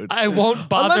something, dude. I won't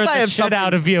bother Unless I the have shit something-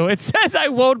 out of you. It says I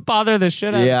won't bother the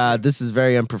shit out Yeah, this is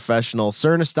very unprofessional.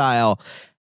 Cerna style.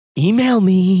 Email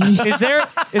me. of you.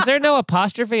 Is there no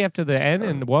apostrophe after the N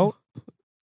and won't?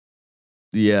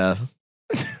 Yeah.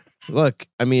 Look,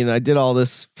 I mean, I did all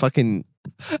this fucking.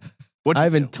 I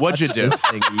haven't What'd you touched do? this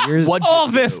thing in years. All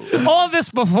this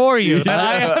before you that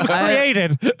I have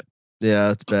created.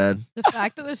 Yeah, it's bad. The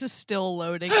fact that this is still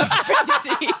loading is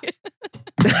crazy.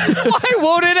 Why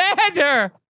won't it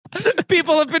enter?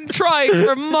 People have been trying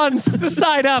for months to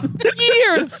sign up.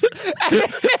 Years. And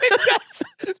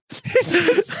it's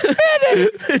just spinning.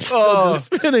 It's still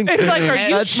spinning. It's like, are you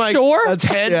That's my- sure? that's-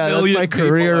 10 yeah, that's million my people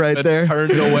career have right been there.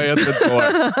 Turned away at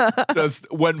the door. Just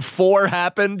when 4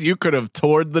 happened, you could have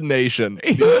toured the nation.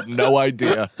 You had no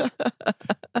idea.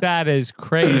 That is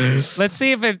crazy. Let's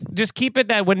see if it just keep it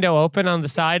that window open on the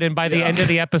side, and by the Yeah. end of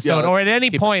the episode, Yeah, or at any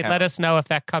keep it point, count. let us know if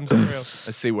that comes through.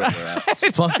 Let's see where you're at.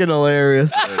 It's fucking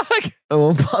hilarious. I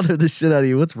won't bother the shit out of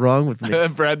you. What's wrong with me?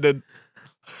 Brendan.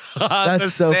 That's the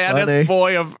so saddest funny.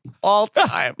 boy of all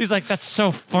time. He's like, that's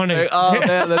so funny. Like, oh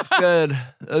man, that's good.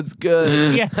 That's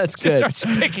good. Yeah, That's just good. starts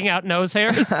picking out nose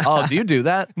hairs. Oh, do you do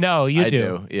that? No, you I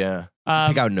do. Yeah.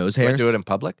 Pick out nose Do I hairs. do it in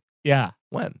public? Yeah,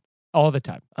 When? all the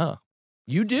time.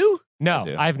 You do? No, I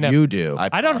do. I've never. You do.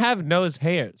 I don't have nose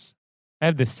hairs. I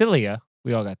have the cilia.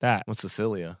 We all got that. What's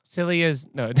Cecilia? Cilia's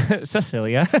no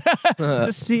Cecilia.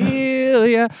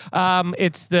 Cecilia.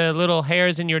 It's the little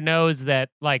hairs in your nose that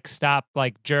like stop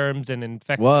like germs and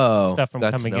infections Whoa. and stuff from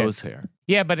That's coming nose in. hair.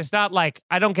 Yeah, but it's not like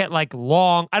I don't get like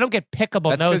long. I don't get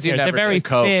pickable That's nose 'cause you hairs. They're never very did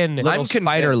coke. thin. Little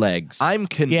spider legs. I'm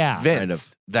convinced Kind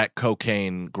of. that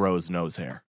cocaine grows nose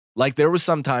hair. Like there was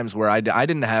some times where I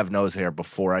didn't have nose hair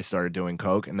before I started doing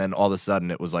coke, and then all of a sudden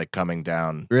it was like coming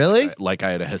down. Really? Like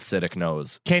I had a Hasidic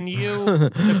nose. Can you,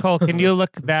 Nicole? Can you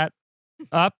look that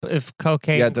up? If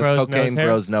cocaine Yeah, does grows cocaine nose hair?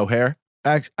 grows no hair?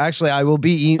 Actually, I will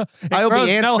be. I will Grows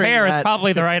be answering no hair is that.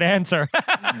 probably the right answer.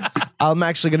 I'm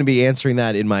actually going to be answering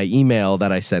that in my email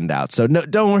that I send out. So no,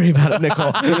 don't worry about it,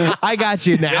 Nicole. I got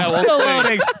you now. Yeah, we'll Still see.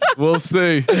 loading. We'll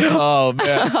see. Oh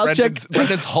man, I'll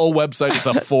Brendan's whole website is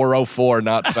a 404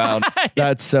 not found.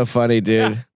 That's so funny,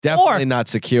 dude. Definitely not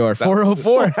secure.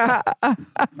 404.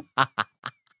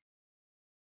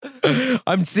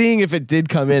 I'm seeing if it did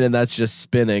come in, and that's just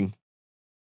spinning.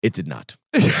 It did not.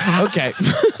 Okay.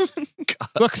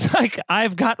 Looks like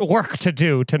I've got work to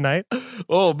do tonight.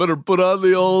 Oh, better put on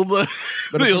the old, Better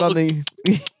the put on old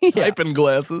the typing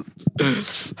glasses.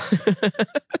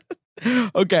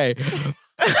 Okay.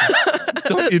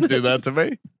 Don't you do that to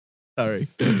me? Sorry.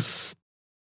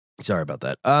 Sorry about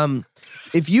that.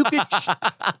 If you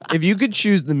could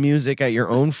choose the music at your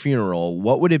own funeral,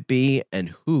 what would it be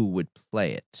and who would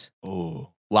play it? Oh,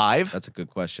 live? That's a good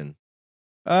question.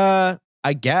 I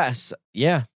guess.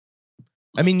 Yeah.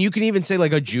 I mean, you can even say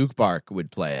like a jukebark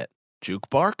would play it. Juke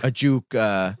bark? A juke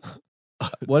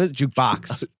what is it?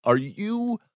 Jukebox. Are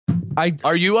you I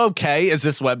okay? Is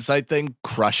this website thing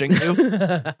crushing you?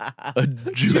 A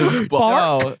juke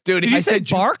Bark? bark? Dude, Did he you say said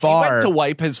juke bark? He Bar. went to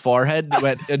wipe his forehead and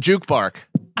went, a juke bark.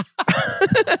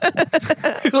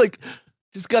 Like,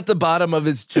 just got the bottom of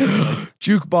his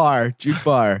juke bar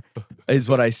is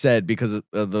what I said because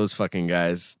of those fucking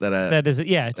guys that That is,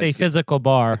 yeah, it's a physical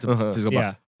bar. it's a physical Yeah.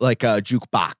 bar. Like a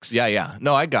jukebox. Yeah.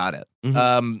 No, I got it.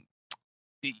 Mhm.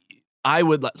 I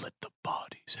would let the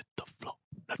bodies hit the floor.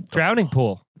 Let the Drowning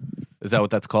floor. pool. Is that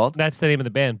what that's called? That's the name of the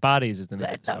band. Bodies is the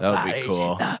name. That would be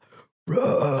cool.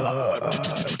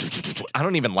 I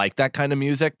don't even like that kind of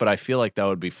music, but I feel like that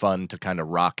would be fun to kind of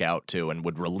rock out to and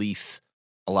would release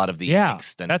a lot of the Yeah,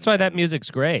 angst. And, that's why that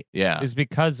music's great. Yeah. Is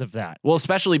because of that. Well,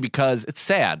 especially because it's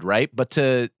sad, right? But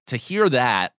to hear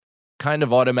that kind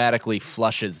of automatically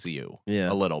flushes you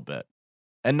Yeah. a little bit.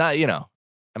 And not,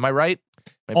 am I right?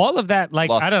 Maybe All of that, like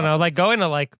lost I don't know, my- like going to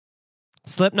like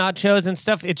Slipknot shows and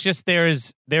stuff. It's just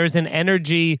there's an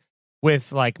energy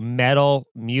with like metal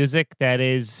music that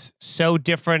is so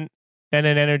different than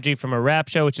an energy from a rap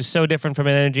show, which is so different from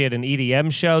an energy at an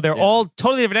EDM show. They're all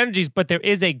totally different energies, but there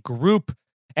is a group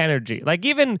energy. Like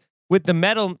even with the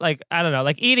metal, like I don't know,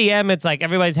 like EDM, it's like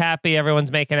everybody's happy,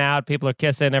 everyone's making out, people are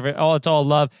kissing, it's all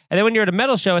love. And then when you're at a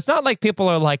metal show, it's not like people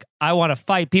are like, I want to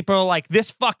fight. People are like,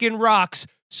 this fucking rocks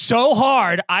so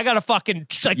hard, I gotta fucking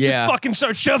fucking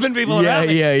start shoving people Yeah, around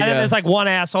me. yeah, And then yeah. there's like one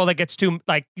asshole that gets too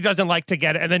like he doesn't like to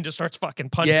get it, and then just starts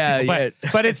fucking punching people.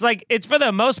 But, but it's like it's for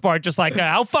the most part just like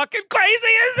how fucking crazy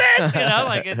is this?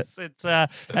 Like it's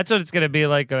that's what it's gonna be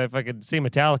like if I could see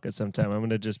Metallica sometime. I'm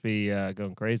gonna just be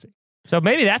going crazy. So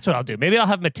maybe that's what I'll do. Maybe I'll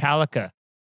have Metallica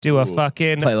do a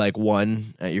fucking Play like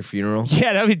one at your funeral.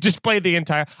 yeah. That would just play the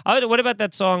entire. Oh, what about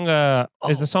that song?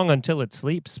 Is the song "Until It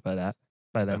Sleeps" by them?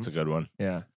 That's a good one.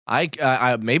 Yeah.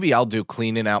 I maybe I'll do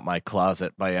 "Cleaning Out My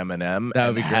Closet" by Eminem. That would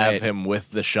and be have great. him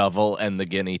with the shovel and the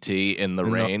guinea tea in the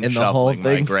rain, in the whole shoveling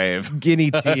my thing. grave.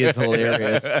 Guinea tea is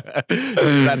hilarious.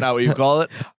 Is that not what you call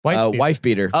it? Wife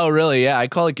beater. Oh, really? Yeah, I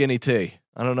call it guinea tea.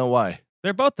 I don't know why.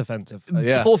 They're both offensive.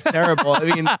 Yeah. Both terrible. I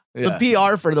mean, Yeah. the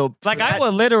PR for the Like for I that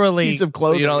would literally. piece of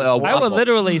clothing. You know, I would waffle.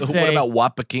 literally What say about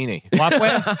wapakini?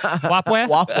 Wapware. Wapware.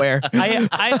 Wapware.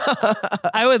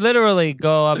 I would literally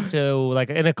go up to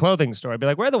like in a clothing store. I'd be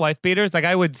like, "Where are the wife beaters?" Like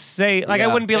I would say, like I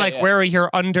Yeah, wouldn't be yeah, like, yeah. "Where are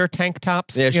your under tank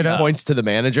tops?" Yeah, she you know? points to the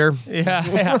manager. Yeah,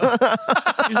 yeah.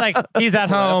 He's like, he's at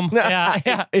home.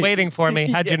 Yeah, waiting for me.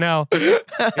 How'd you know? You're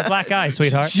a black guy,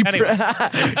 sweetheart. Anyway,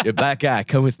 You're black guy.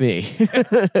 Come with me.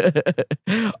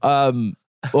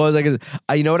 What was I gonna?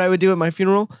 You know what I would do at my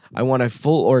funeral? I want a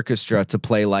full orchestra to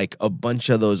play like a bunch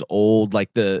of those old,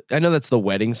 like I know that's the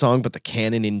wedding song, but the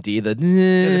canon in D. Yeah,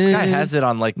 this guy has it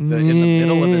on like in the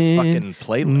middle of his fucking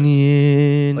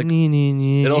playlist.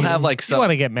 Like, it'll have like you some. want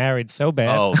to get married so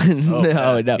bad. Oh so No,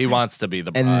 bad. no. He wants to be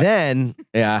the bride. And then,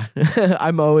 yeah,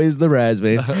 I'm always the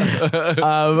raspberry. Can you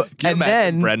and imagine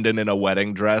then, Brendan in a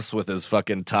wedding dress with his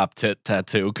fucking top tit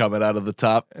tattoo coming out of the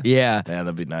top? yeah, Man,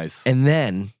 that'd be nice. and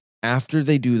then after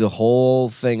they do the whole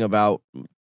thing about,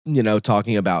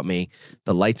 talking about me,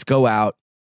 the lights go out,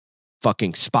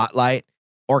 fucking spotlight,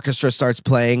 orchestra starts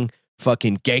playing,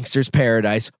 fucking Gangster's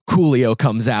Paradise, Coolio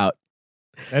comes out.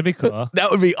 That'd be cool.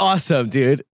 That would be awesome,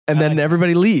 dude. And I then like that.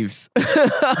 everybody leaves.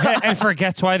 And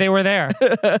forgets why they were there.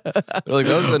 They're like,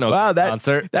 that was an okay Wow,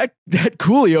 concert. that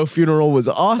Coolio funeral was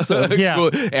awesome. Yeah.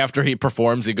 Cool. After he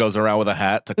performs, he goes around with a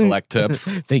hat to collect tips.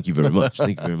 Thank you very much.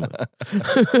 Thank you very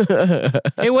much.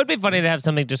 It would be funny to have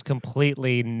something just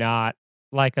completely not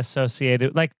like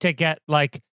associated, like to get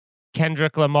like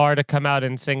Kendrick Lamar to come out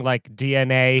and sing like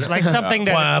DNA, like something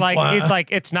that it's like he's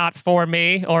like it's not for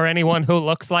me or anyone who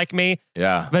looks like me,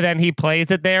 Yeah. but then he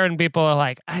plays it there and people are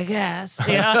like, I guess,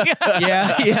 yeah,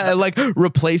 yeah, like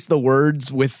replace the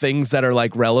words with things that are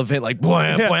like relevant, like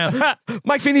blam, blam.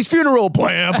 Mike Finney's funeral,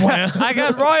 blam, blam. I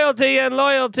got royalty and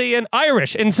loyalty and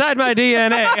Irish inside my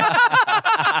DNA.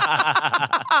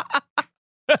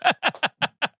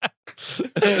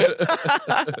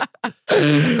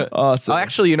 Awesome. Oh,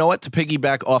 actually, you know what? To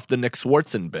piggyback off the Nick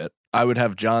Swartzen bit, I would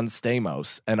have John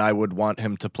Stamos, and I would want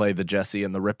him to play the Jesse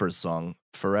and the Rippers song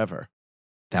forever.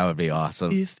 That would be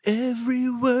awesome. If every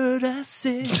word I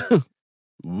say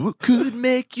could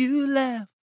make you laugh,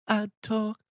 I'd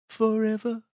talk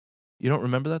forever. You don't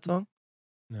remember that song?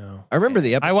 No, I remember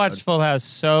the episode. I watched Full House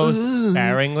so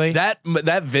sparingly. That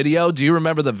video, do you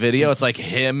remember the video? It's like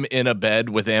him in a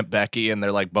bed with Aunt Becky, and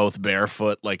they're like both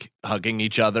barefoot, like hugging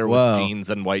each other Whoa. with jeans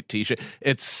and white t-shirt.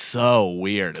 It's so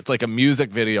weird. It's like a music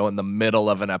video in the middle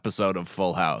of an episode of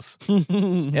Full House.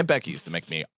 Aunt Becky used to make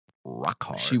me rock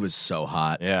hard. She was so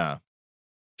hot. Yeah.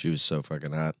 She was so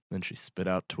fucking hot. Then she spit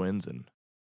out twins and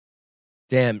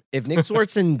Damn, if Nick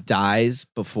Swartzen dies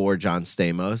before John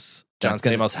Stamos, John that's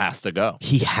gonna- Stamos has to go.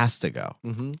 he has to go.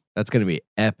 Mm-hmm. That's going to be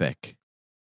epic.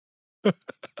 All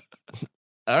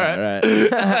right.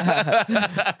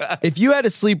 If you had to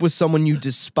sleep with someone you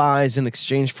despise in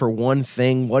exchange for one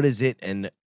thing, what is it? And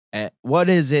what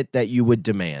is it that you would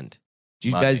demand? Do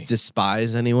you guys Money.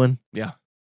 despise anyone? Yeah.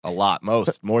 A lot,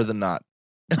 more than not.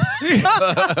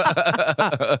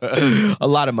 A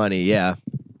lot of money, yeah.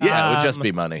 Yeah, it would just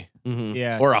be money. Mhm.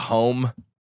 yeah, Or a home.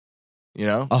 You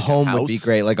know? A home would be house.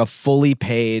 great. Like a fully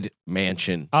paid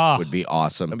mansion Oh. would be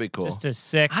awesome. That'd be cool. just a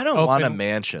sick. I don't want a open-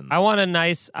 mansion. I want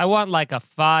I want like a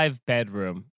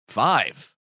 5-bedroom.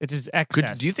 5. It's just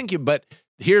excess. Do you think but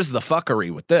here's the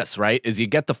fuckery with this, right? Is you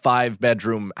get the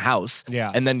 5-bedroom house,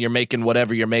 Yeah. and then you're making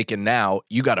whatever you're making now.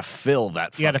 You got to fill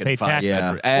that You gotta fucking pay taxes.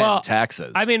 5-bedroom Yeah. and Well,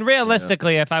 taxes. I mean,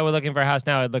 realistically, if I were looking for a house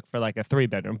now, I'd look for like a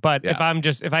 3-bedroom. But if Yeah. I'm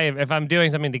just if I'm doing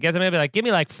something to get something, I'd be like, give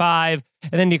me like 5,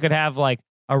 and then you could have like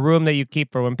a room that you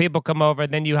keep for when people come over.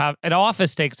 And then you have an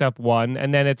office takes up one,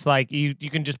 and then it's like you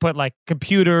can just put like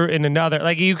computer in another.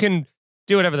 Like you can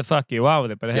do whatever the fuck you want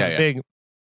with it. But it has Yeah, a big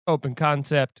open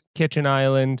concept kitchen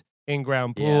island,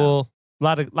 in-ground Yeah. pool, a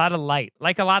lot of light,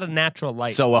 like a lot of natural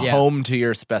light. so a Yeah. home to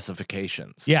your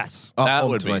specifications. yes. A That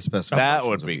home would to be my that specifications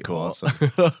would be cool. awesome.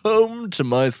 Home to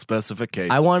my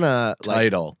specifications. I want a like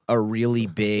title. a really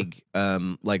big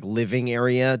like living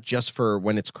area just for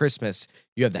when it's Christmas.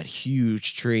 You have that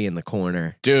huge tree in the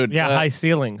corner. Dude, Yeah, high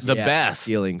ceilings. the Yeah, best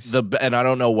ceilings. and I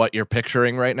don't know what you're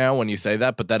picturing right now when you say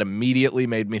that, but that immediately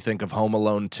made me think of Home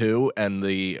Alone 2 and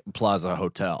the Plaza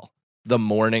Hotel. the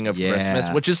morning of Yeah. Christmas,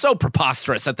 which is so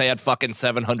preposterous that they had fucking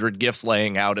 700 gifts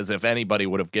laying out as if anybody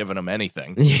would have given them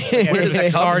anything. Yeah, Where did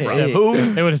that come charged from? them.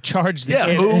 Who? They would have charged Yeah,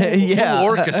 them. Yeah. who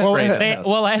orchestrated this?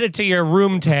 We'll add it to your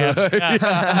room tab.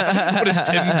 Yeah. What did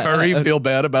Tim Curry feel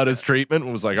bad about his treatment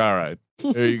and was like, all right,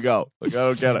 there you go. Like, I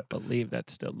don't get it. I believe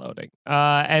that's still loading.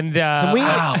 And Can we-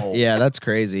 Wow. Yeah, that's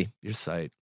crazy. Your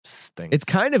site stinks. It's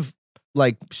kind of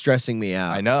like stressing me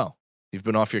out. I know. You've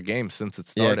been off your game since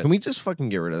it Yeah, started. can we just fucking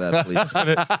get rid of that,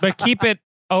 please? but keep it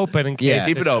open in case. Yeah.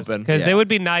 Keep it open. Because Yeah. it would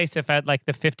be nice if at like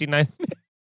the 59th.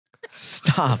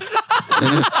 Stop.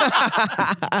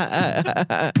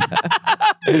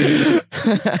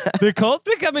 The cult's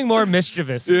becoming more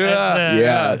mischievous. Yeah.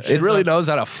 Yeah. It It's really like- knows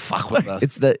how to fuck with us.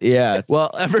 It's the yeah.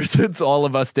 Well, ever since all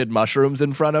of us did mushrooms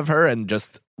in front of her and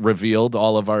just revealed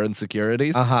all of our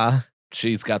insecurities, Uh-huh.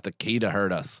 she's got the key to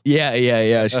hurt us.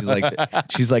 Yeah.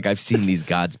 She's like, I've seen these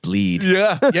gods bleed.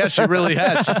 Yeah. Yeah, she really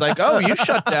has. She's like, oh, you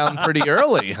shut down pretty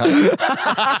early, huh?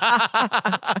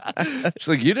 She's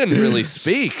like, you didn't really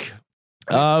speak.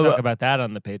 Talk about that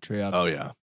on the Patreon. Oh,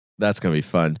 yeah. That's gonna be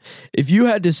fun. If you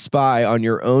had to spy on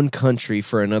your own country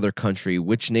for another country,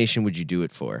 which nation would you do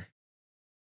it for?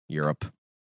 Europe.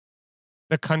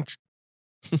 The country.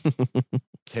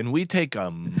 Can we take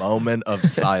a moment of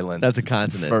silence That's a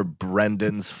continent. for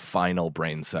Brendan's final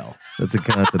brain cell? That's a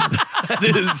continent. That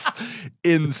is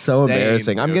insane. So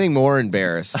embarrassing. I'm dude. getting more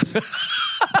embarrassed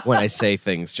when I say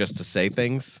things just to say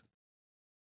things.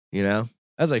 You know?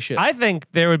 As I should. I think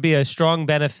there would be a strong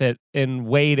benefit in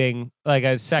waiting like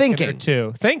a second or Thinking.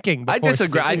 two. Thinking. I before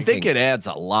disagree. I think thinking. it adds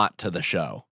a lot to the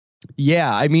show.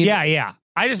 yeah, I mean Yeah.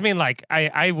 I just mean like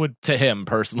I would. To him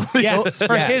personally. Yes,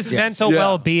 for Yes, his yes. mental Yeah.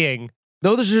 well-being.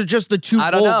 those are just the two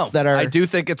I don't know. wolves that are I do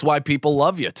think it's why people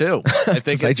love you too. I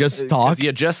think 'Cause I it's- just talk? 'cause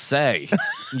You just say.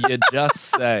 You just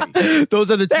say. those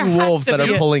are the There two has wolves to that are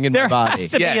be a- pulling in there my body.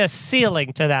 has to be Yeah. a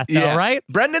ceiling to that, though, Yeah. right?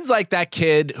 Brendan's like that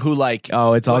kid who like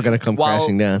Oh, it's all gonna come while,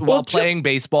 crashing down. While playing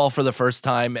baseball for the first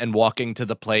time and walking to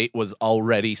the plate was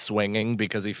already swinging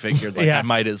because he figured like Yeah. I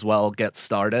might as well get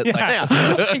started. Like,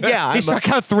 yeah, He struck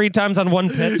out 3 times on one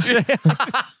pitch.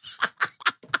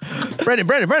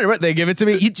 Brendan, they give it to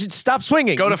me. You just stop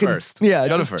swinging. Go to You can- first. Yeah,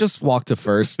 Go to just, first. just walk to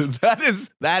first.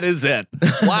 that is it.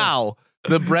 Wow.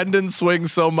 The Brendan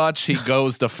swings so much he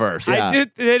goes to first. Yeah. I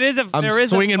do. It is a. I'm there is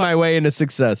swinging a, my way into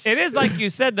success. It is like you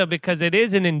said though, because it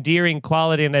is an endearing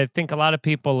quality, and I think a lot of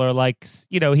people are like,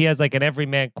 he has like an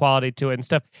everyman quality to it and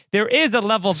stuff. There is a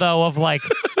level though of like,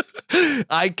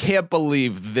 I can't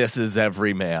believe this is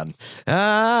every man.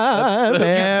 I'm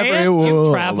every you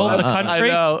woman. travel the I country.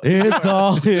 know. It's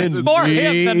all in for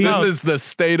him to me. know. This is the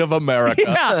state of America.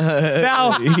 Yeah.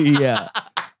 Now, yeah.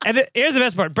 and here's the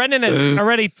best part. Brendan is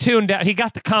already tuned out. He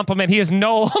got the compliment. He is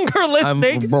no longer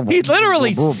listening. He's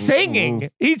literally singing.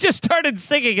 He just started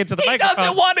singing into the He microphone.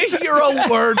 doesn't want to hear a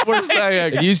word we're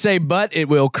saying. If you say but, it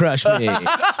will crush me.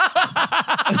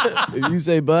 If you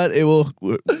say but, it will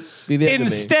be the end of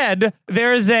me. Instead,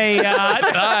 there's a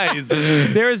Nice.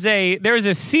 there's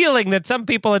a ceiling that some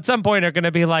people at some point are going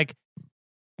to be like,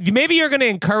 maybe you're going to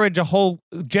encourage a whole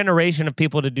generation of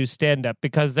people to do stand up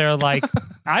because they're like,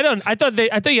 I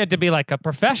thought you had to be like a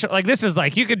professional. Like this is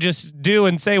like you could just do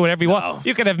and say whatever you want.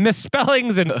 You could have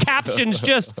misspellings and captions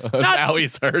just Now not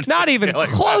he's heard. not even Like,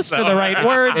 close to that's the right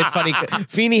word. It's funny.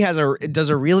 Feeney does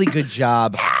a really good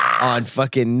job on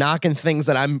fucking knocking things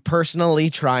that I'm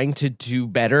personally trying to do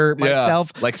better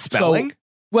myself. Like spelling? So,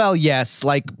 well, yes,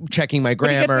 like checking my But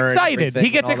he grammar. gets excited. and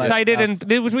He gets all that excited, stuff.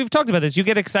 and we've talked about this. You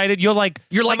get excited. You're like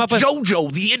You're come like up with-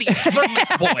 JoJo, the idiot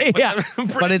circus boy. Yeah.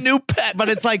 But it's new pet. But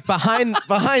it's like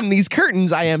behind these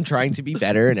curtains, I am trying to be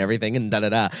better and everything and da da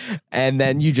da. And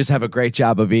then you just have a great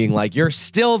job of being like, you're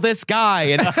still this guy,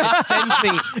 and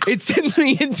it sends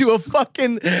me into a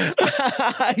fucking.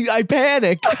 I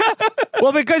panic.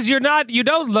 well, because you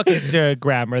don't look at the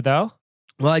grammar though.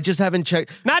 Well, I just haven't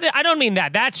checked. I don't mean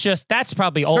that. That's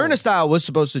probably old. Cerna Style was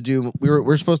supposed to do.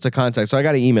 We're supposed to contact. So I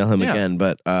got to email him Yeah. again.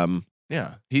 But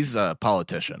Yeah, he's a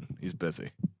politician. He's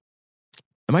busy.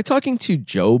 am I talking to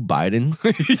Joe Biden?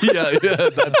 yeah.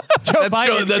 Joe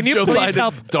Biden, that's can you Joe please Biden's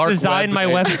help dark design web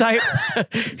my page.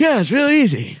 website? Yeah, it's really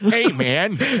easy. Hey,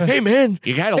 man. Hey, man,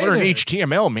 You got to learn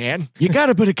HTML, man. you got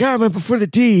to put a comma before the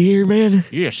D here, man.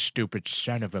 You stupid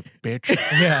son of a bitch.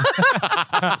 yeah.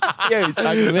 Yeah, he's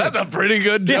talking to me. That's a pretty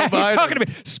good Joe Yeah, he's Biden. talking to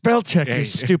me. Spell check, you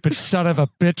stupid son of a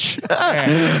bitch.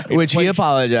 Which he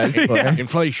apologized for.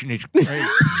 Inflation is crazy.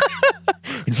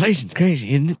 Inflation's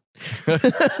crazy, isn't it?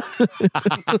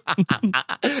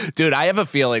 Dude, I have a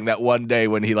feeling that one day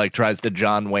when he like tries to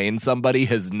John Wayne somebody,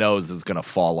 his nose is gonna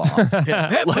fall off.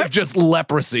 Like just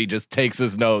leprosy just takes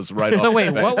his nose right off. So wait,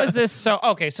 his face. what was this? So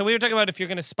okay, so we were talking about if you're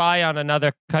going to spy on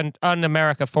on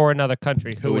America for another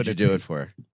country, Who would you do it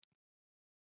for?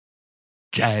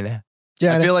 China?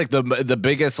 Yeah, I feel like the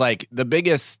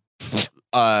biggest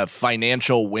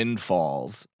financial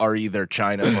windfalls are either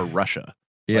China or Russia.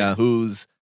 Like,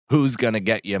 who's gonna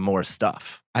get you more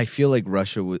stuff? I feel like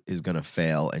Russia is going to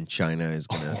fail and China is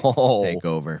going to Oh, take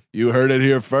over. you heard it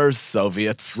here first,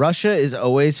 Soviets. Russia is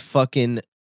always fucking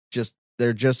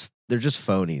they're just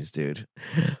phonies, dude.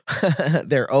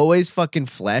 They're always fucking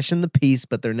flashing the piece,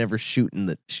 but they're never shooting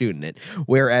it.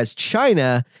 Whereas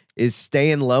China is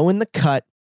staying low in the cut.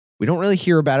 We don't really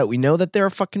hear about it. We know that they're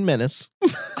a fucking menace.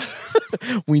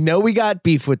 We know we got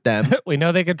beef with them. We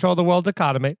know they control the world's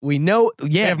economy. We know, They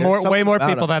yeah, have there's way more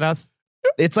something people about than us. them.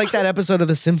 It's like that episode of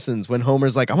The Simpsons when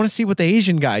Homer's like, "I want to see what the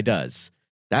Asian guy does."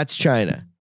 That's China.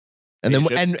 And then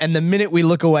Asian? and the minute we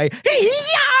look away,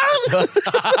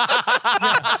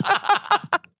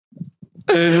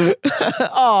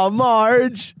 oh,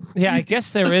 Marge. Yeah, I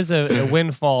guess there is a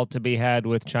windfall to be had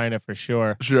with China for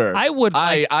sure. Sure. I would.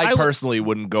 I would- personally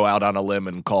wouldn't go out on a limb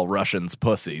and call Russians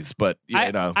pussies, but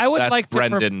you know, I would that's like to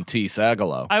Brendan T.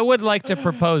 Sagalow. I would like to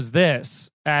propose this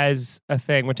as a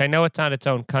thing, which I know it's not its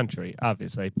own country,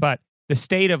 obviously, but the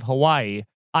state of Hawaii.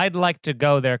 I'd like to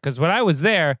go there because when I was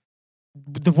there,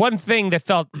 the one thing that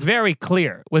felt very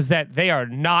clear was that they are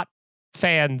not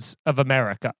fans of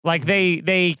America. Like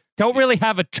they don't really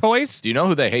have a choice. Do you know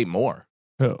who they hate more?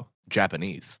 Who?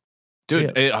 Japanese.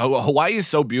 Dude, Hawaii is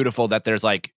so beautiful that there's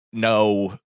like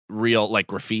no real like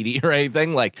graffiti or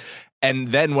anything. Like,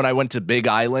 and then when I went to Big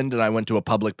Island and I went to a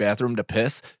public bathroom to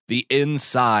piss, the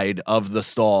inside of the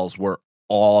stalls were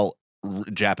all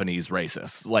Japanese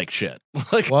racists, like shit,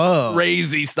 like Whoa.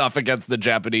 crazy stuff against the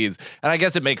Japanese. And I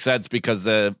guess it makes sense because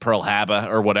Pearl Harbor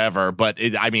or whatever. But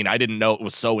I mean, I didn't know it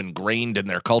was so ingrained in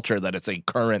their culture that it's a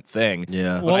current thing.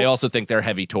 Yeah. But I also think they're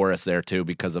heavy tourists there too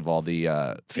because of all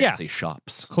the fancy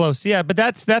shops. Close, yeah, but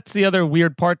that's the other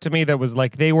weird part to me that was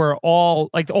like they were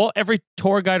all every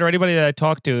tour guide or anybody that I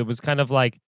talked to, it was kind of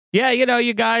like, yeah, you know,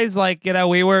 you guys, like, you know,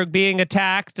 we were being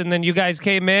attacked and then you guys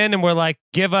came in and were like,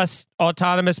 give us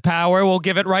autonomous power. We'll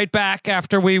give it right back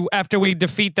after we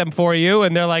defeat them for you.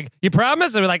 And they're like, you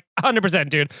promise? And we're like, 100%,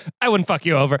 dude. I wouldn't fuck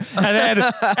you over.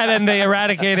 And then they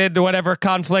eradicated whatever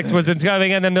conflict was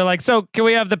incoming. And then they're like, so can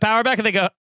we have the power back? And they go,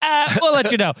 we'll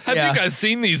let you know. Have you guys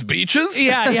seen these beaches?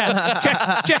 Yeah.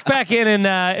 Check back in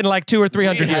like 200 or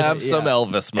 300 We years. have some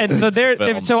Elvis And movies so to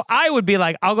film. so I would be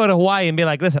like, I'll go to Hawaii and be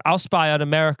like, listen, I'll spy on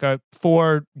America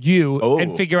for you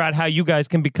and figure out how you guys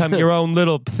can become your own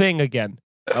little thing again.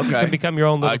 Okay. Can become your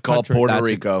own little I call country. Puerto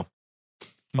Rico.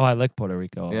 Oh, I like Puerto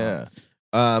Rico. a lot.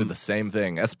 Yeah. Did the same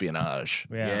thing. Espionage.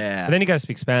 Yeah. But then you got to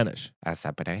speak Spanish.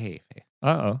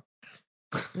 Uh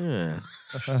Yeah.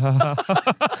 oh.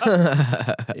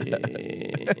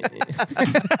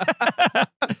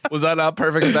 Was that not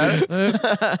perfect then?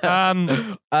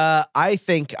 I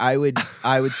think I would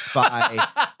spy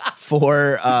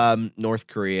for North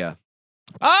Korea.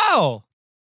 Oh,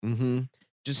 Mm-hmm.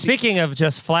 speaking of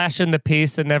just flashing the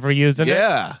piece and never using it.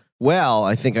 Yeah. Well,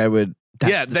 I think I would.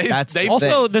 That's they- the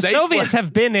Also, thing. the They Soviets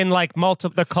have been in like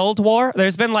the Cold War.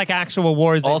 There's been like actual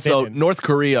wars. they've Also, been in. North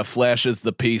Korea flashes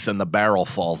the piece and the barrel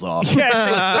falls off.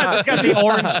 Yeah, it's got the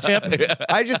orange tip.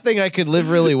 I just think I could live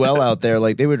really well out there.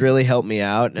 Like they would really help me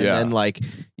out, and Yeah. then like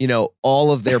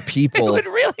all of their It people, would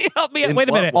really help me. In Wait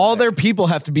a what minute. all their people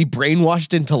have to be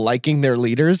brainwashed into liking their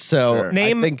leaders. So Sure.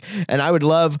 Name- I think, and I would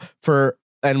love for,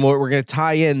 and what we're gonna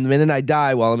tie in the minute I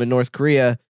die while I'm in North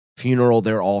Korea funeral,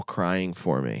 they're all crying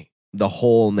for me. The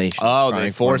whole nation. Oh, crying they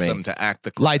for force me. them to act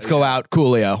the Lights go out.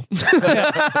 Coolio.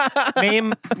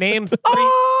 Name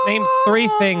three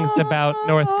things about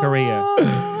North Korea.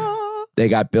 They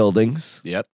got buildings.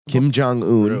 Yep. Kim Jong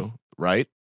Un True. Right?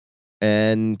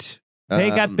 and They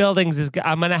got buildings.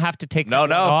 I'm gonna have to take No,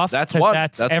 that one off. that's 'cause one.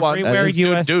 That's That's one. everywhere. That is-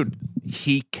 U.S. Dude,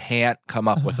 he can't come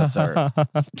up with a third.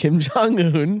 Kim Jong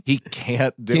Un, He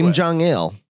can't do Kim it. Jong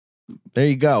Il. There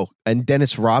you go. And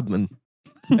Dennis Rodman.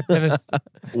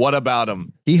 What about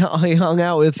him? He hung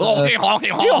out with. He hung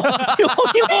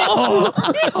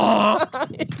out.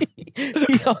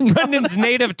 Brendan's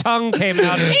native tongue came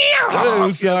out. Oh,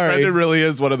 sorry. Brendan really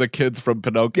is one of the kids from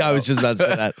Pinocchio. I was just about to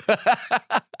say that.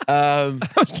 I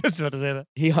was just about to say that.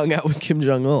 He hung out with Kim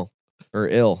Jong Il or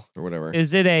or whatever.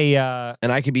 Is it a?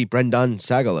 And I could be Brendan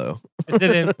Sagalow.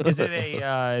 Is it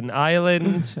an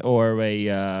island or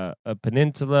a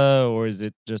peninsula or is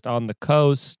it just on the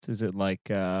coast? Is it like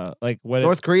what?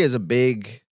 North Korea is a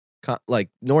big like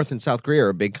North and South Korea are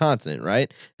a big continent,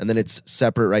 right? And then it's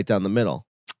separate right down the middle.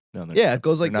 No, they're Yeah, it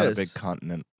goes they're like not this. a big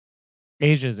continent.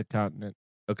 Asia is a continent.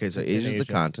 Okay, so It's in Asia's the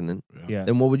Asia. continent. Yeah.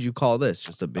 Then what would you call this?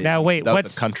 Just a big. Now wait, That was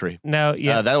what's a country. no?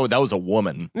 Yeah. That was a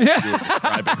woman. You were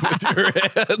describing with your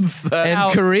hands. And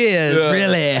Now- Korea is Yeah.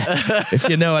 really, if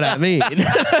you know what I mean.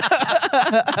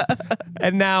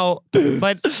 And now,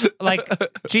 but like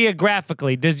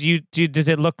geographically, does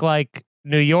it look like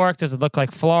New York? Does it look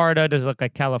like Florida? Does it look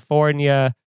like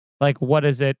California? Like, what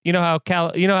is it? You know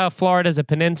how Florida's a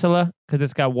peninsula because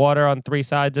it's got water on three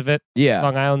sides of it. Yeah,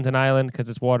 Long Island's an island because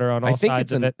it's water on all I think sides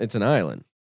it's of an it. it's an island,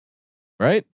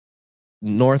 right?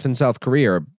 North and South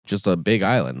Korea are just a big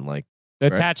island. Like,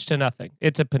 They're right. attached to nothing.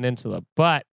 It's a peninsula.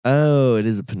 But oh, it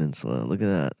is a peninsula. Look at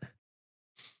that.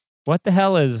 what the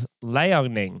hell is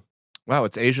Liaoning? Wow,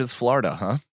 it's Asia's Florida,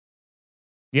 huh?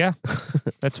 Yeah,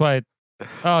 that's why.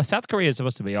 Oh, South Korea is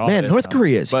supposed to be all. Man, this North stuff.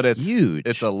 Korea is But it's huge.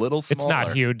 It's a little smaller. It's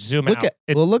not huge. Zoom Look out. at-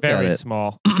 It's well, look at very it.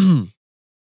 small.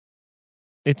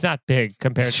 It's not big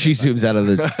compared. She to zooms out of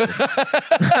the.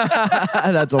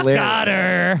 That's hilarious. Got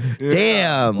her.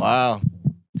 Damn. Wow.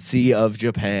 Sea of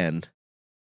Japan.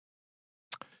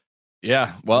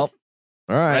 Yeah. Well,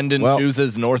 All right. Brendan well,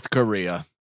 chooses North Korea.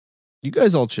 you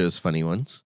guys all chose funny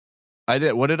ones. I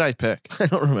did. What did I pick? I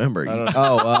don't remember. I don't know.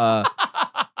 Oh,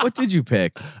 what did you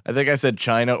pick? I think I said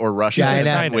China or Russia. China.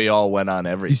 And we all went on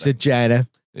everything. You said China.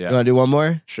 yeah. You want to do one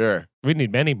more? Sure. We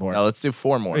need many more. Now let's do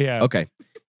 4 more. Yeah, Okay.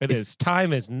 it is.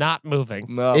 Time is not moving.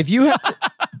 No. If you had to,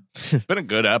 It's been a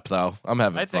good ep though. I'm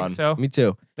having I fun. think so. me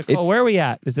too. Nicole, where are we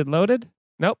at? Is it loaded?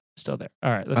 Nope, still there. All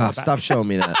right, let's go back. Stop showing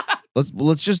me that.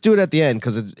 Let's just do it at the end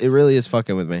because it really is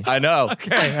fucking with me. I know.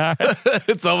 Okay, all right.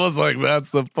 It's almost like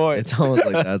that's the point. It's almost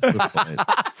like that's the point.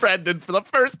 Brendan, for the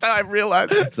first time,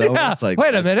 realized It's almost like wait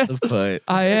a that's minute. the point.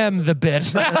 I am the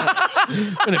bit.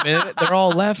 Wait a minute. They're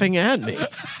all laughing at me.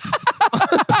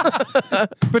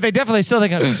 But they definitely still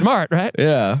think I'm smart, right?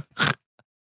 Yeah.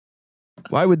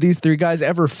 Why would these 3 guys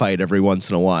ever fight every once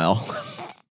in a while?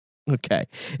 Okay.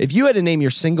 If you had to name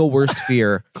your single worst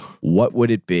fear, what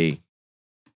would it be?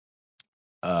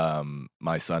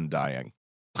 my son dying.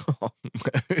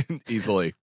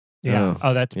 Easily. Yeah. Oh,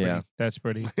 Oh, that's pretty. yeah. That's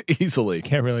pretty. Easily.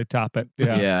 Can't really top it.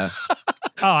 Yeah. Yeah.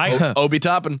 Oh, I. Obi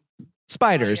Toppin.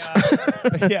 Spiders.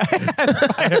 Yeah.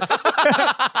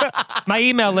 My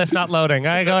email list not loading.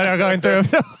 I'm going through.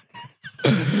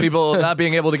 People not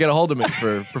being able to get a hold of me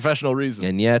for professional reasons.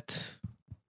 And yet,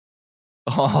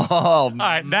 Oh, All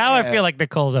right, now I feel like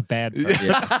Nicole's a bad person.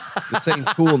 yeah. This ain't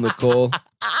cool, Nicole.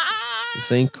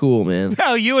 This ain't cool, man.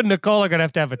 Now you and Nicole are gonna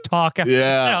have a talk.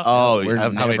 Yeah. No. Oh, We're how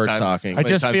many never times, talking. how many I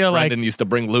just times feel like- Brendan used to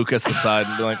bring Lucas aside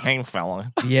and be like, "Hey,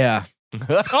 fella." Yeah.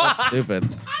 Stupid.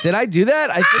 Did I do that?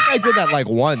 I think I did that like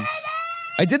once.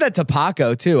 I did that to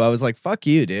Paco too. I was like, fuck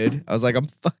you, dude. I was like, I'm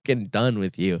fucking done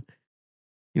with you.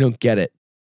 You don't get it.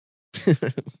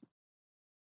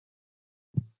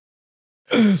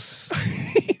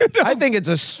 I think it's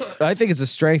a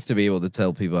strength to be able to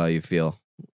tell people how you feel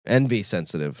and be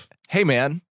sensitive. Hey,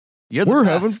 man, you're the We're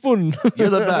best. having fun. You're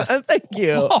the best. Thank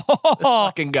you. This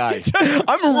fucking guy.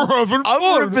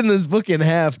 I'm ripping this book in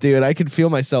half, dude. I could feel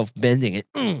myself bending it.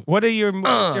 What's your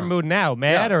mood now?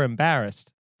 Mad or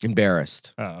embarrassed?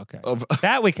 Embarrassed. Oh, okay. Of-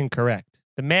 That we can correct.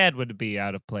 The mad would be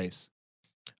out of place.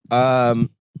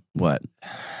 What?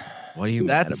 What are you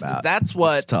mad about? That's Let's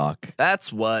what talk.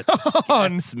 that's what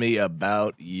gets me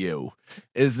about you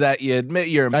is that you admit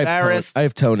you're embarrassed. I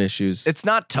have tone issues. It's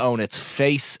not tone, it's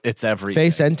face, it's everything.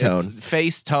 Face and tone. It's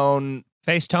face, tone,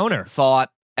 Face toner.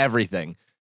 thought, everything.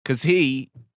 Because he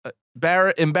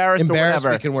embarrassed or Embarrassed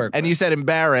whatever. we can work and with. you said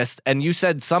embarrassed, and you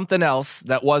said something else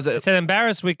that I wasn't. said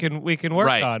embarrassed. We can work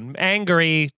Right. on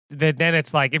angry. Then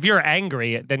it's like if you're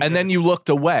angry, then And then you looked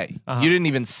away. Uh-huh. You didn't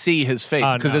even see his face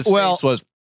Oh, because no. his Well, face was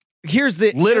Here's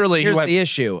the Literally, he Here's went- the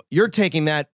issue. You're taking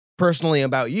that personally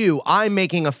about you. I'm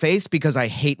making a face because I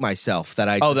hate myself that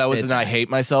I. Oh, just that was did an I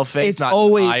hate myself face. It's not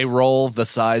always- eye roll the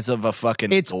size of a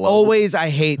fucking. It's globe. always I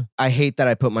hate that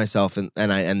I put myself in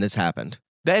and this happened.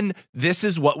 Then this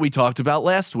is what we talked about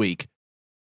last week.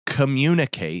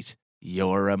 Communicate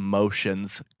your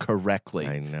emotions correctly.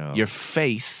 I know. Your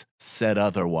face said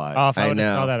otherwise. Oh, if I I would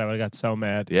have saw know. that, I would have got so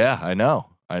mad. Yeah, I know.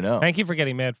 I know. Thank you for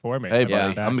getting mad for me. Hey, How about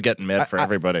buddy, that? I'm getting mad for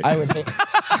everybody. I would think.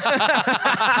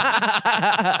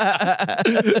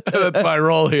 That's my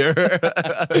role here.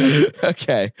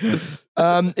 Okay.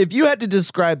 If you had to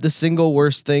describe the single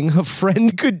worst thing a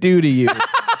friend could do to you,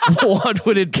 what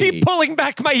would it be? Keep pulling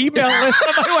back my email list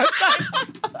on my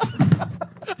website.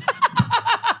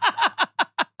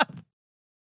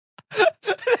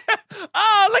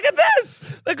 Oh, look at this!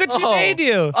 Look what what she made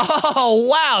you. Oh,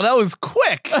 wow. That was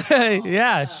quick.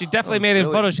 Yeah, she definitely made it in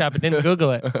brilliant. Photoshop and didn't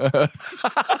Google it.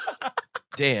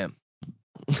 Damn.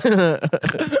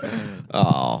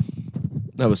 Oh,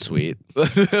 that was sweet.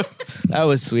 That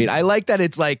was sweet. I like that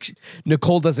it's like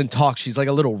Nicole doesn't talk. She's like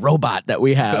a little robot that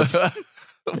we have.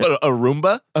 What, a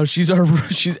Roomba? Oh, she's our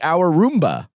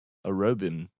Roomba. A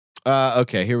Robin.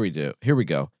 Okay, here we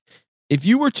go. If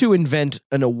you were to invent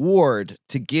an award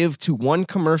to give to one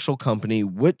commercial company,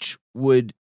 which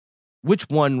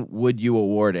one would you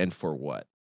award and for what?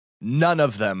 None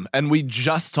of them. And we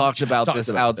just talked about this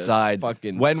outside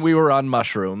Fucking when we were on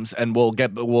mushrooms, and we'll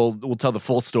tell the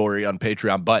full story on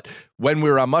Patreon. But when we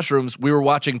were on mushrooms, we were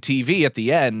watching TV at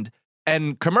the end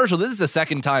and commercial. This is the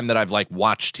second time that I've like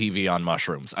watched TV on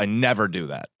mushrooms. I never do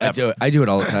that. Ever. I do it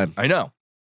all the time. I know.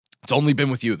 It's only been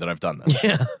with you that I've done that.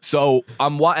 Yeah. So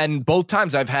and both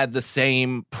times I've had the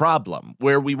same problem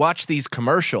where we watch these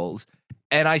commercials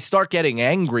and I start getting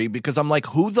angry because I'm like,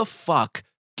 who the fuck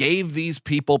gave these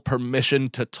people permission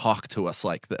to talk to us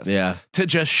like this? Yeah. To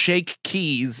just shake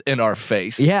keys in our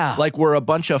face. Yeah. Like we're a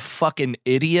bunch of fucking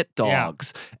idiot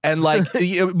dogs. And like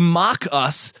mock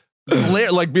us.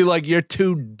 Like be like, you're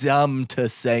too dumb to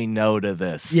say no to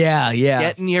this. Yeah.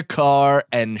 Get in your car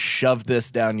and shove this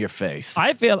down your face.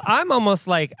 I feel I'm almost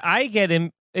like I get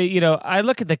in. I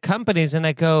look at the companies and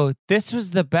I go, "This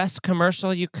was the best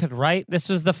commercial you could write. This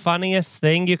was the funniest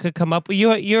thing you could come up with.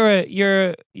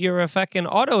 You're a fucking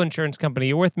auto insurance company.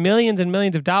 You're worth millions and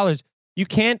millions of dollars. You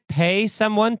can't pay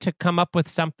someone to come up with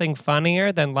something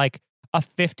funnier than like a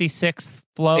 56th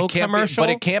flow commercial.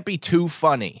 But it can't be too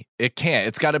funny. It can't.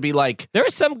 It's got to be like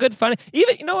there's some good funny.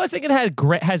 Even I was thinking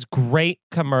has great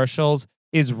commercials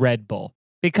is Red Bull.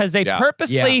 Because they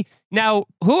purposely now,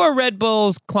 who are Red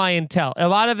Bull's clientele? A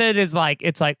lot of it is like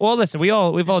it's like, well, listen, we've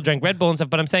all drank Red Bull and stuff,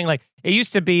 but I'm saying like it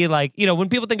used to be like when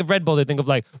people think of Red Bull, they think of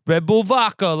like Red Bull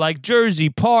vodka, like Jersey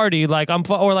party, like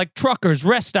or like truckers,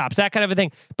 rest stops, that kind of a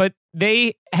thing. But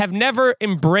they have never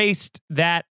embraced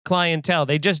that clientele.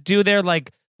 They just do their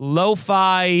like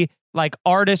lo-fi like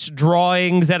artist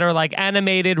drawings that are like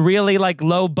animated, really like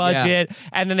low budget. Yeah.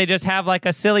 And then they just have like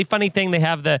a silly, funny thing. They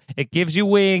have it gives you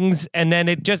wings and then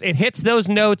it hits those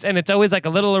notes and it's always like a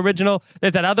little original.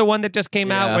 There's that other one that just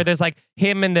came out where there's like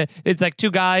him and it's like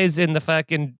two guys in the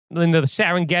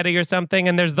Serengeti or something.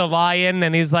 And there's the lion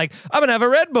and he's like, I'm going to have a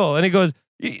Red Bull. And he goes,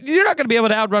 you're not going to be able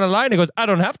to outrun a lion. He goes, I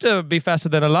don't have to be faster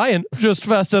than a lion, just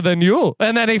faster than you.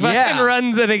 And then he fucking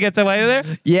runs and he gets away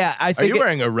there. Yeah, I think. Are you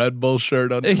wearing a Red Bull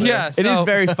shirt under there? Yes. It is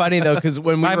very funny though, because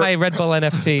when buy my Red Bull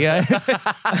NFT.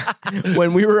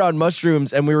 When we were on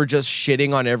mushrooms and we were just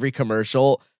shitting on every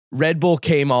commercial, Red Bull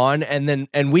came on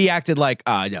and we acted like,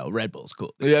 no, Red Bull's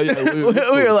cool. Yeah. We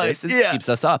were like, this keeps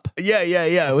us up. Yeah.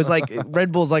 It was like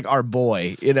Red Bull's like our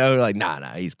boy, We're like, nah,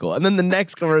 he's cool. And then the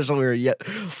next commercial we were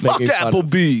fuck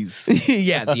Applebee's.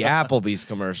 Yeah, the Applebee's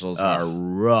commercials are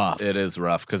rough. It is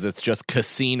rough because it's just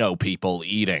casino people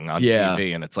eating on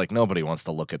TV, and it's like nobody wants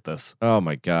to look at this. Oh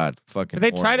my god, fucking.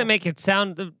 They try to make it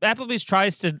sound. Applebee's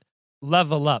tries to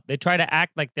level up. They try to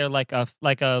act like they're like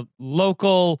a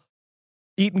local.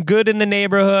 Eating good in the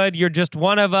neighborhood, you're just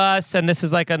one of us, and this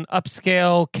is like an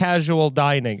upscale casual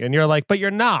dining, and you're like, but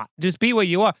you're not. Just be what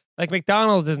you are. Like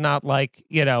McDonald's is not like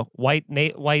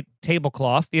white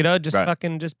tablecloth.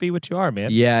 Fucking just be what you are, man.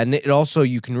 Yeah, and it also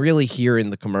you can really hear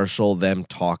in the commercial them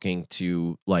talking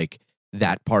to like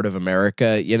that part of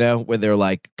America, where they're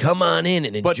like, come on in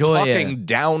and enjoy but talking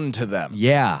down to them.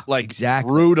 Yeah, like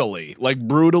exactly.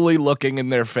 brutally looking in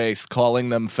their face, calling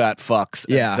them fat fucks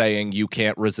and saying you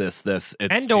can't resist this.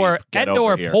 It's or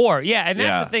poor. Yeah, and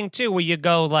that's the thing too, where you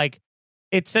go like,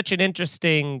 it's such an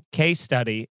interesting case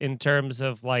study in terms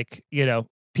of like,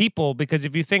 people, because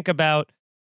if you think about,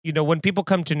 when people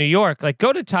come to New York, like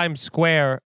go to Times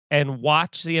Square and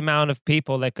watch the amount of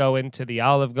people that go into the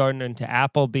Olive Garden and to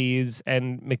Applebee's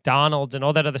and McDonald's and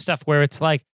all that other stuff, where it's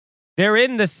like they're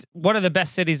in this one of the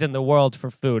best cities in the world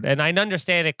for food. And I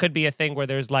understand it could be a thing where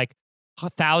there's like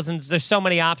thousands, there's so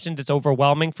many options, it's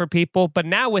overwhelming for people. But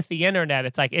now with the internet,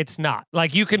 it's like it's not.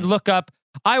 Like you can look up,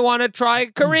 I want to try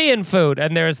Korean food,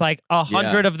 and there's like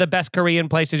 100 of the best Korean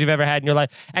places you've ever had in your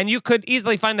life. And you could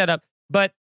easily find that up.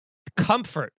 But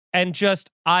comfort and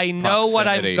just I know what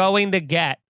I'm going to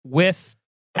get with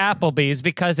Applebee's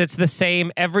because it's the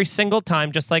same every single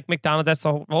time, just like McDonald's. That's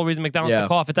the whole reason McDonald's took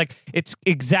off. It's like it's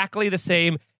exactly the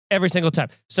same every single time.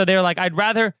 So they're like, I'd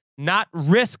rather not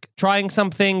risk trying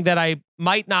something that I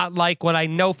might not like when I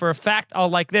know for a fact I'll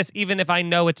like this, even if I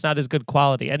know it's not as good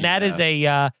quality. And that is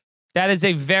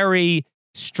a very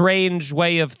strange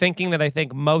way of thinking that I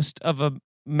think most of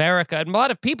America, and a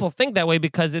lot of people think that way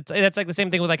because that's like the same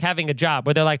thing with like having a job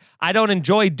where they're like, I don't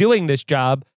enjoy doing this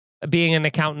job, being an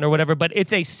accountant or whatever, but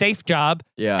it's a safe job.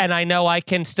 Yeah. And I know I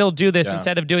can still do this Yeah.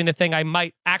 instead of doing the thing I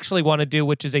might actually want to do,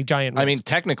 which is a giant risk. I mean,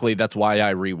 technically, that's why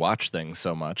I rewatch things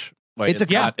so much. Like, It's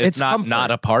a not, it's it's not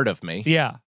comfort. a part of me.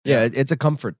 yeah. Yeah, it's a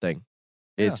comfort thing.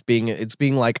 Yeah. It's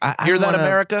being like, I Hear that, wanna-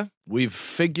 America? We've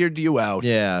figured you out.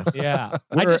 Yeah. Yeah.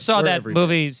 I We're- just saw we're that every day.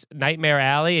 movie's Nightmare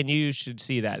Alley, and you should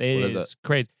see that. It What is is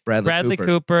crazy. Bradley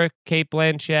Cooper, Kate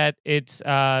Blanchett. It's she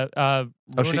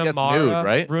Rooney gets Mara, nude,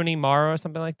 right? Rooney Mara or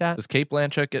something like that. Does Kate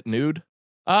Blanchett get nude?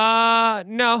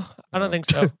 No, I don't think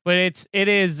so. But it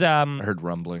is I heard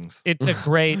rumblings. it's a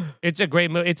great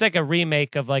movie. It's like a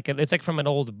remake of it's like from an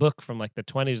old book from like the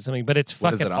 20s or something, but it's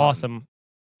What is fucking it on? awesome.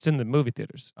 It's in the movie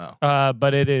theaters. Oh.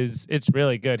 But it's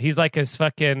really good. He's like his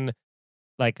fucking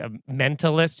like a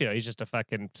mentalist, he's just a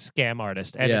fucking scam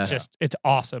artist. And Yeah. it's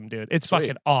awesome, dude. It's Sweet.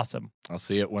 fucking awesome. I'll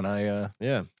see it when I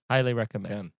Yeah. Highly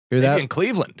recommend. can. Hear Maybe that? in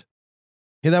Cleveland.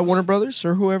 Hear that, Warner Brothers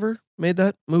or whoever made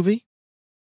that movie?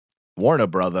 Warner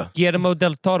Brother. Guillermo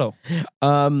del Toro.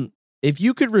 If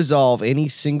you could resolve any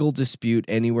single dispute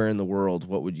anywhere in the world,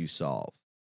 what would you solve?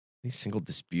 Any single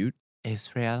dispute?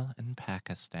 Israel and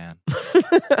Pakistan.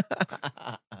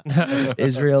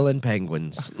 Israel and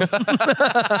penguins.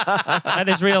 That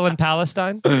Israel and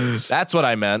Palestine. That's what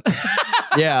I meant.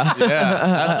 Yeah. Yeah.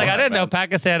 I was like, I didn't know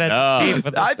Pakistan had No. beef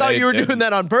with I thought you were doing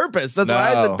that on purpose. That's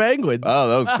why I No. said penguins. Oh,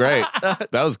 that was great.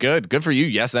 That was good. Good for you.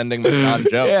 Yes, ending with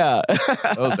non-joke. Yeah.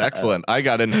 That was excellent. I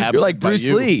got inhabited. You're like by Bruce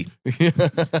you. Lee.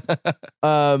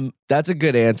 That's a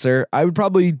good answer. I would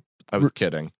probably, I was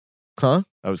kidding. huh?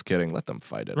 I was kidding. Let them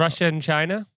fight it. Russia and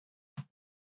China.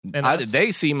 And us.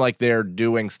 They seem like they're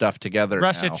doing stuff together.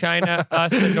 Russia, now. China,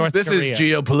 us, and North This Korea. is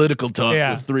geopolitical talk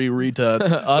Yeah. with three retards.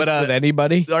 Us But, with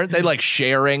anybody? aren't they like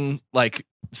sharing like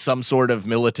some sort of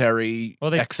military Well,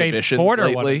 they exhibitions border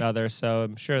one lately? another, so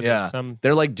I'm sure Yeah. there's some.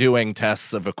 They're like doing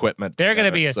tests of equipment. They're going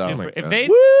to be together, a so- super. If God. they,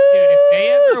 dude, if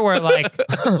they ever were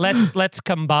like, let's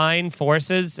combine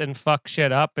forces and fuck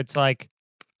shit up, it's like,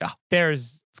 Yeah.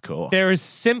 there's It's cool.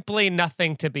 simply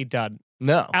nothing to be done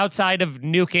No. outside of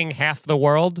nuking half the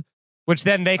world, which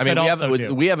then they I could mean, also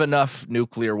do. we have enough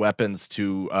nuclear weapons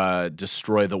to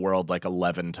destroy the world like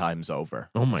 11 times over.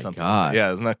 Oh my Something God. like-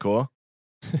 Yeah, isn't that cool?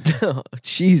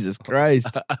 Jesus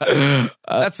Christ.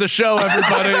 That's the show,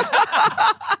 everybody.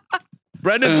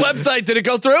 Brendan's website, did it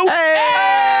go through?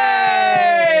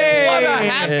 Hey! What a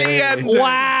happy ending.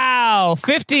 Wow,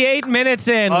 58 minutes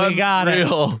in, we got it.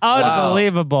 Unreal.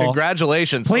 Unbelievable. Wow.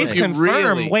 Congratulations. Please You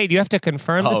confirm. really- Wait, you have to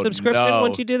confirm the Oh, subscription no.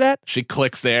 once you do that? She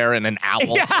clicks there and an owl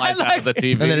Yeah, flies out of the like-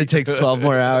 TV. And then it takes 12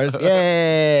 more hours.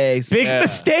 Yay. Big Yeah.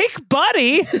 mistake,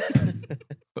 buddy.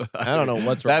 I don't know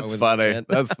what's wrong That's with funny. me, man.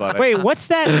 That's funny. Wait, what's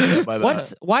that? By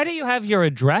that. Why do you have your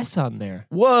address on there?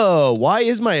 Whoa, why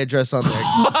is my address on there?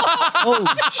 Holy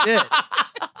shit.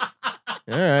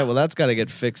 All right, well, that's got to get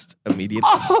fixed immediately.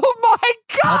 Oh my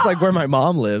god! That's like where my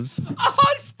mom lives.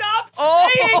 Oh, stop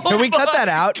saying Can we cut that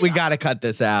out? We got to cut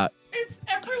this out. it's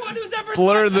everyone who's ever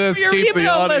Blur signed up this, for your keep the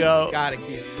email list. audio.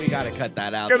 We got to cut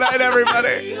that out. Good night,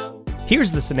 everybody.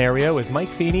 Here's the Scenario is Mike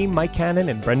Feeney, Mike Cannon,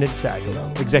 and Brendan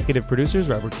Sagalow. Executive producers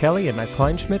Robert Kelly and Matt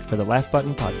Kleinschmidt for the Laugh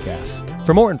Button Podcast.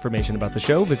 For more information about the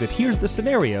show, visit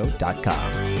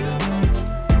here'sthescenario.com.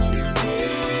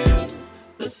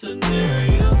 The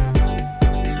scenario.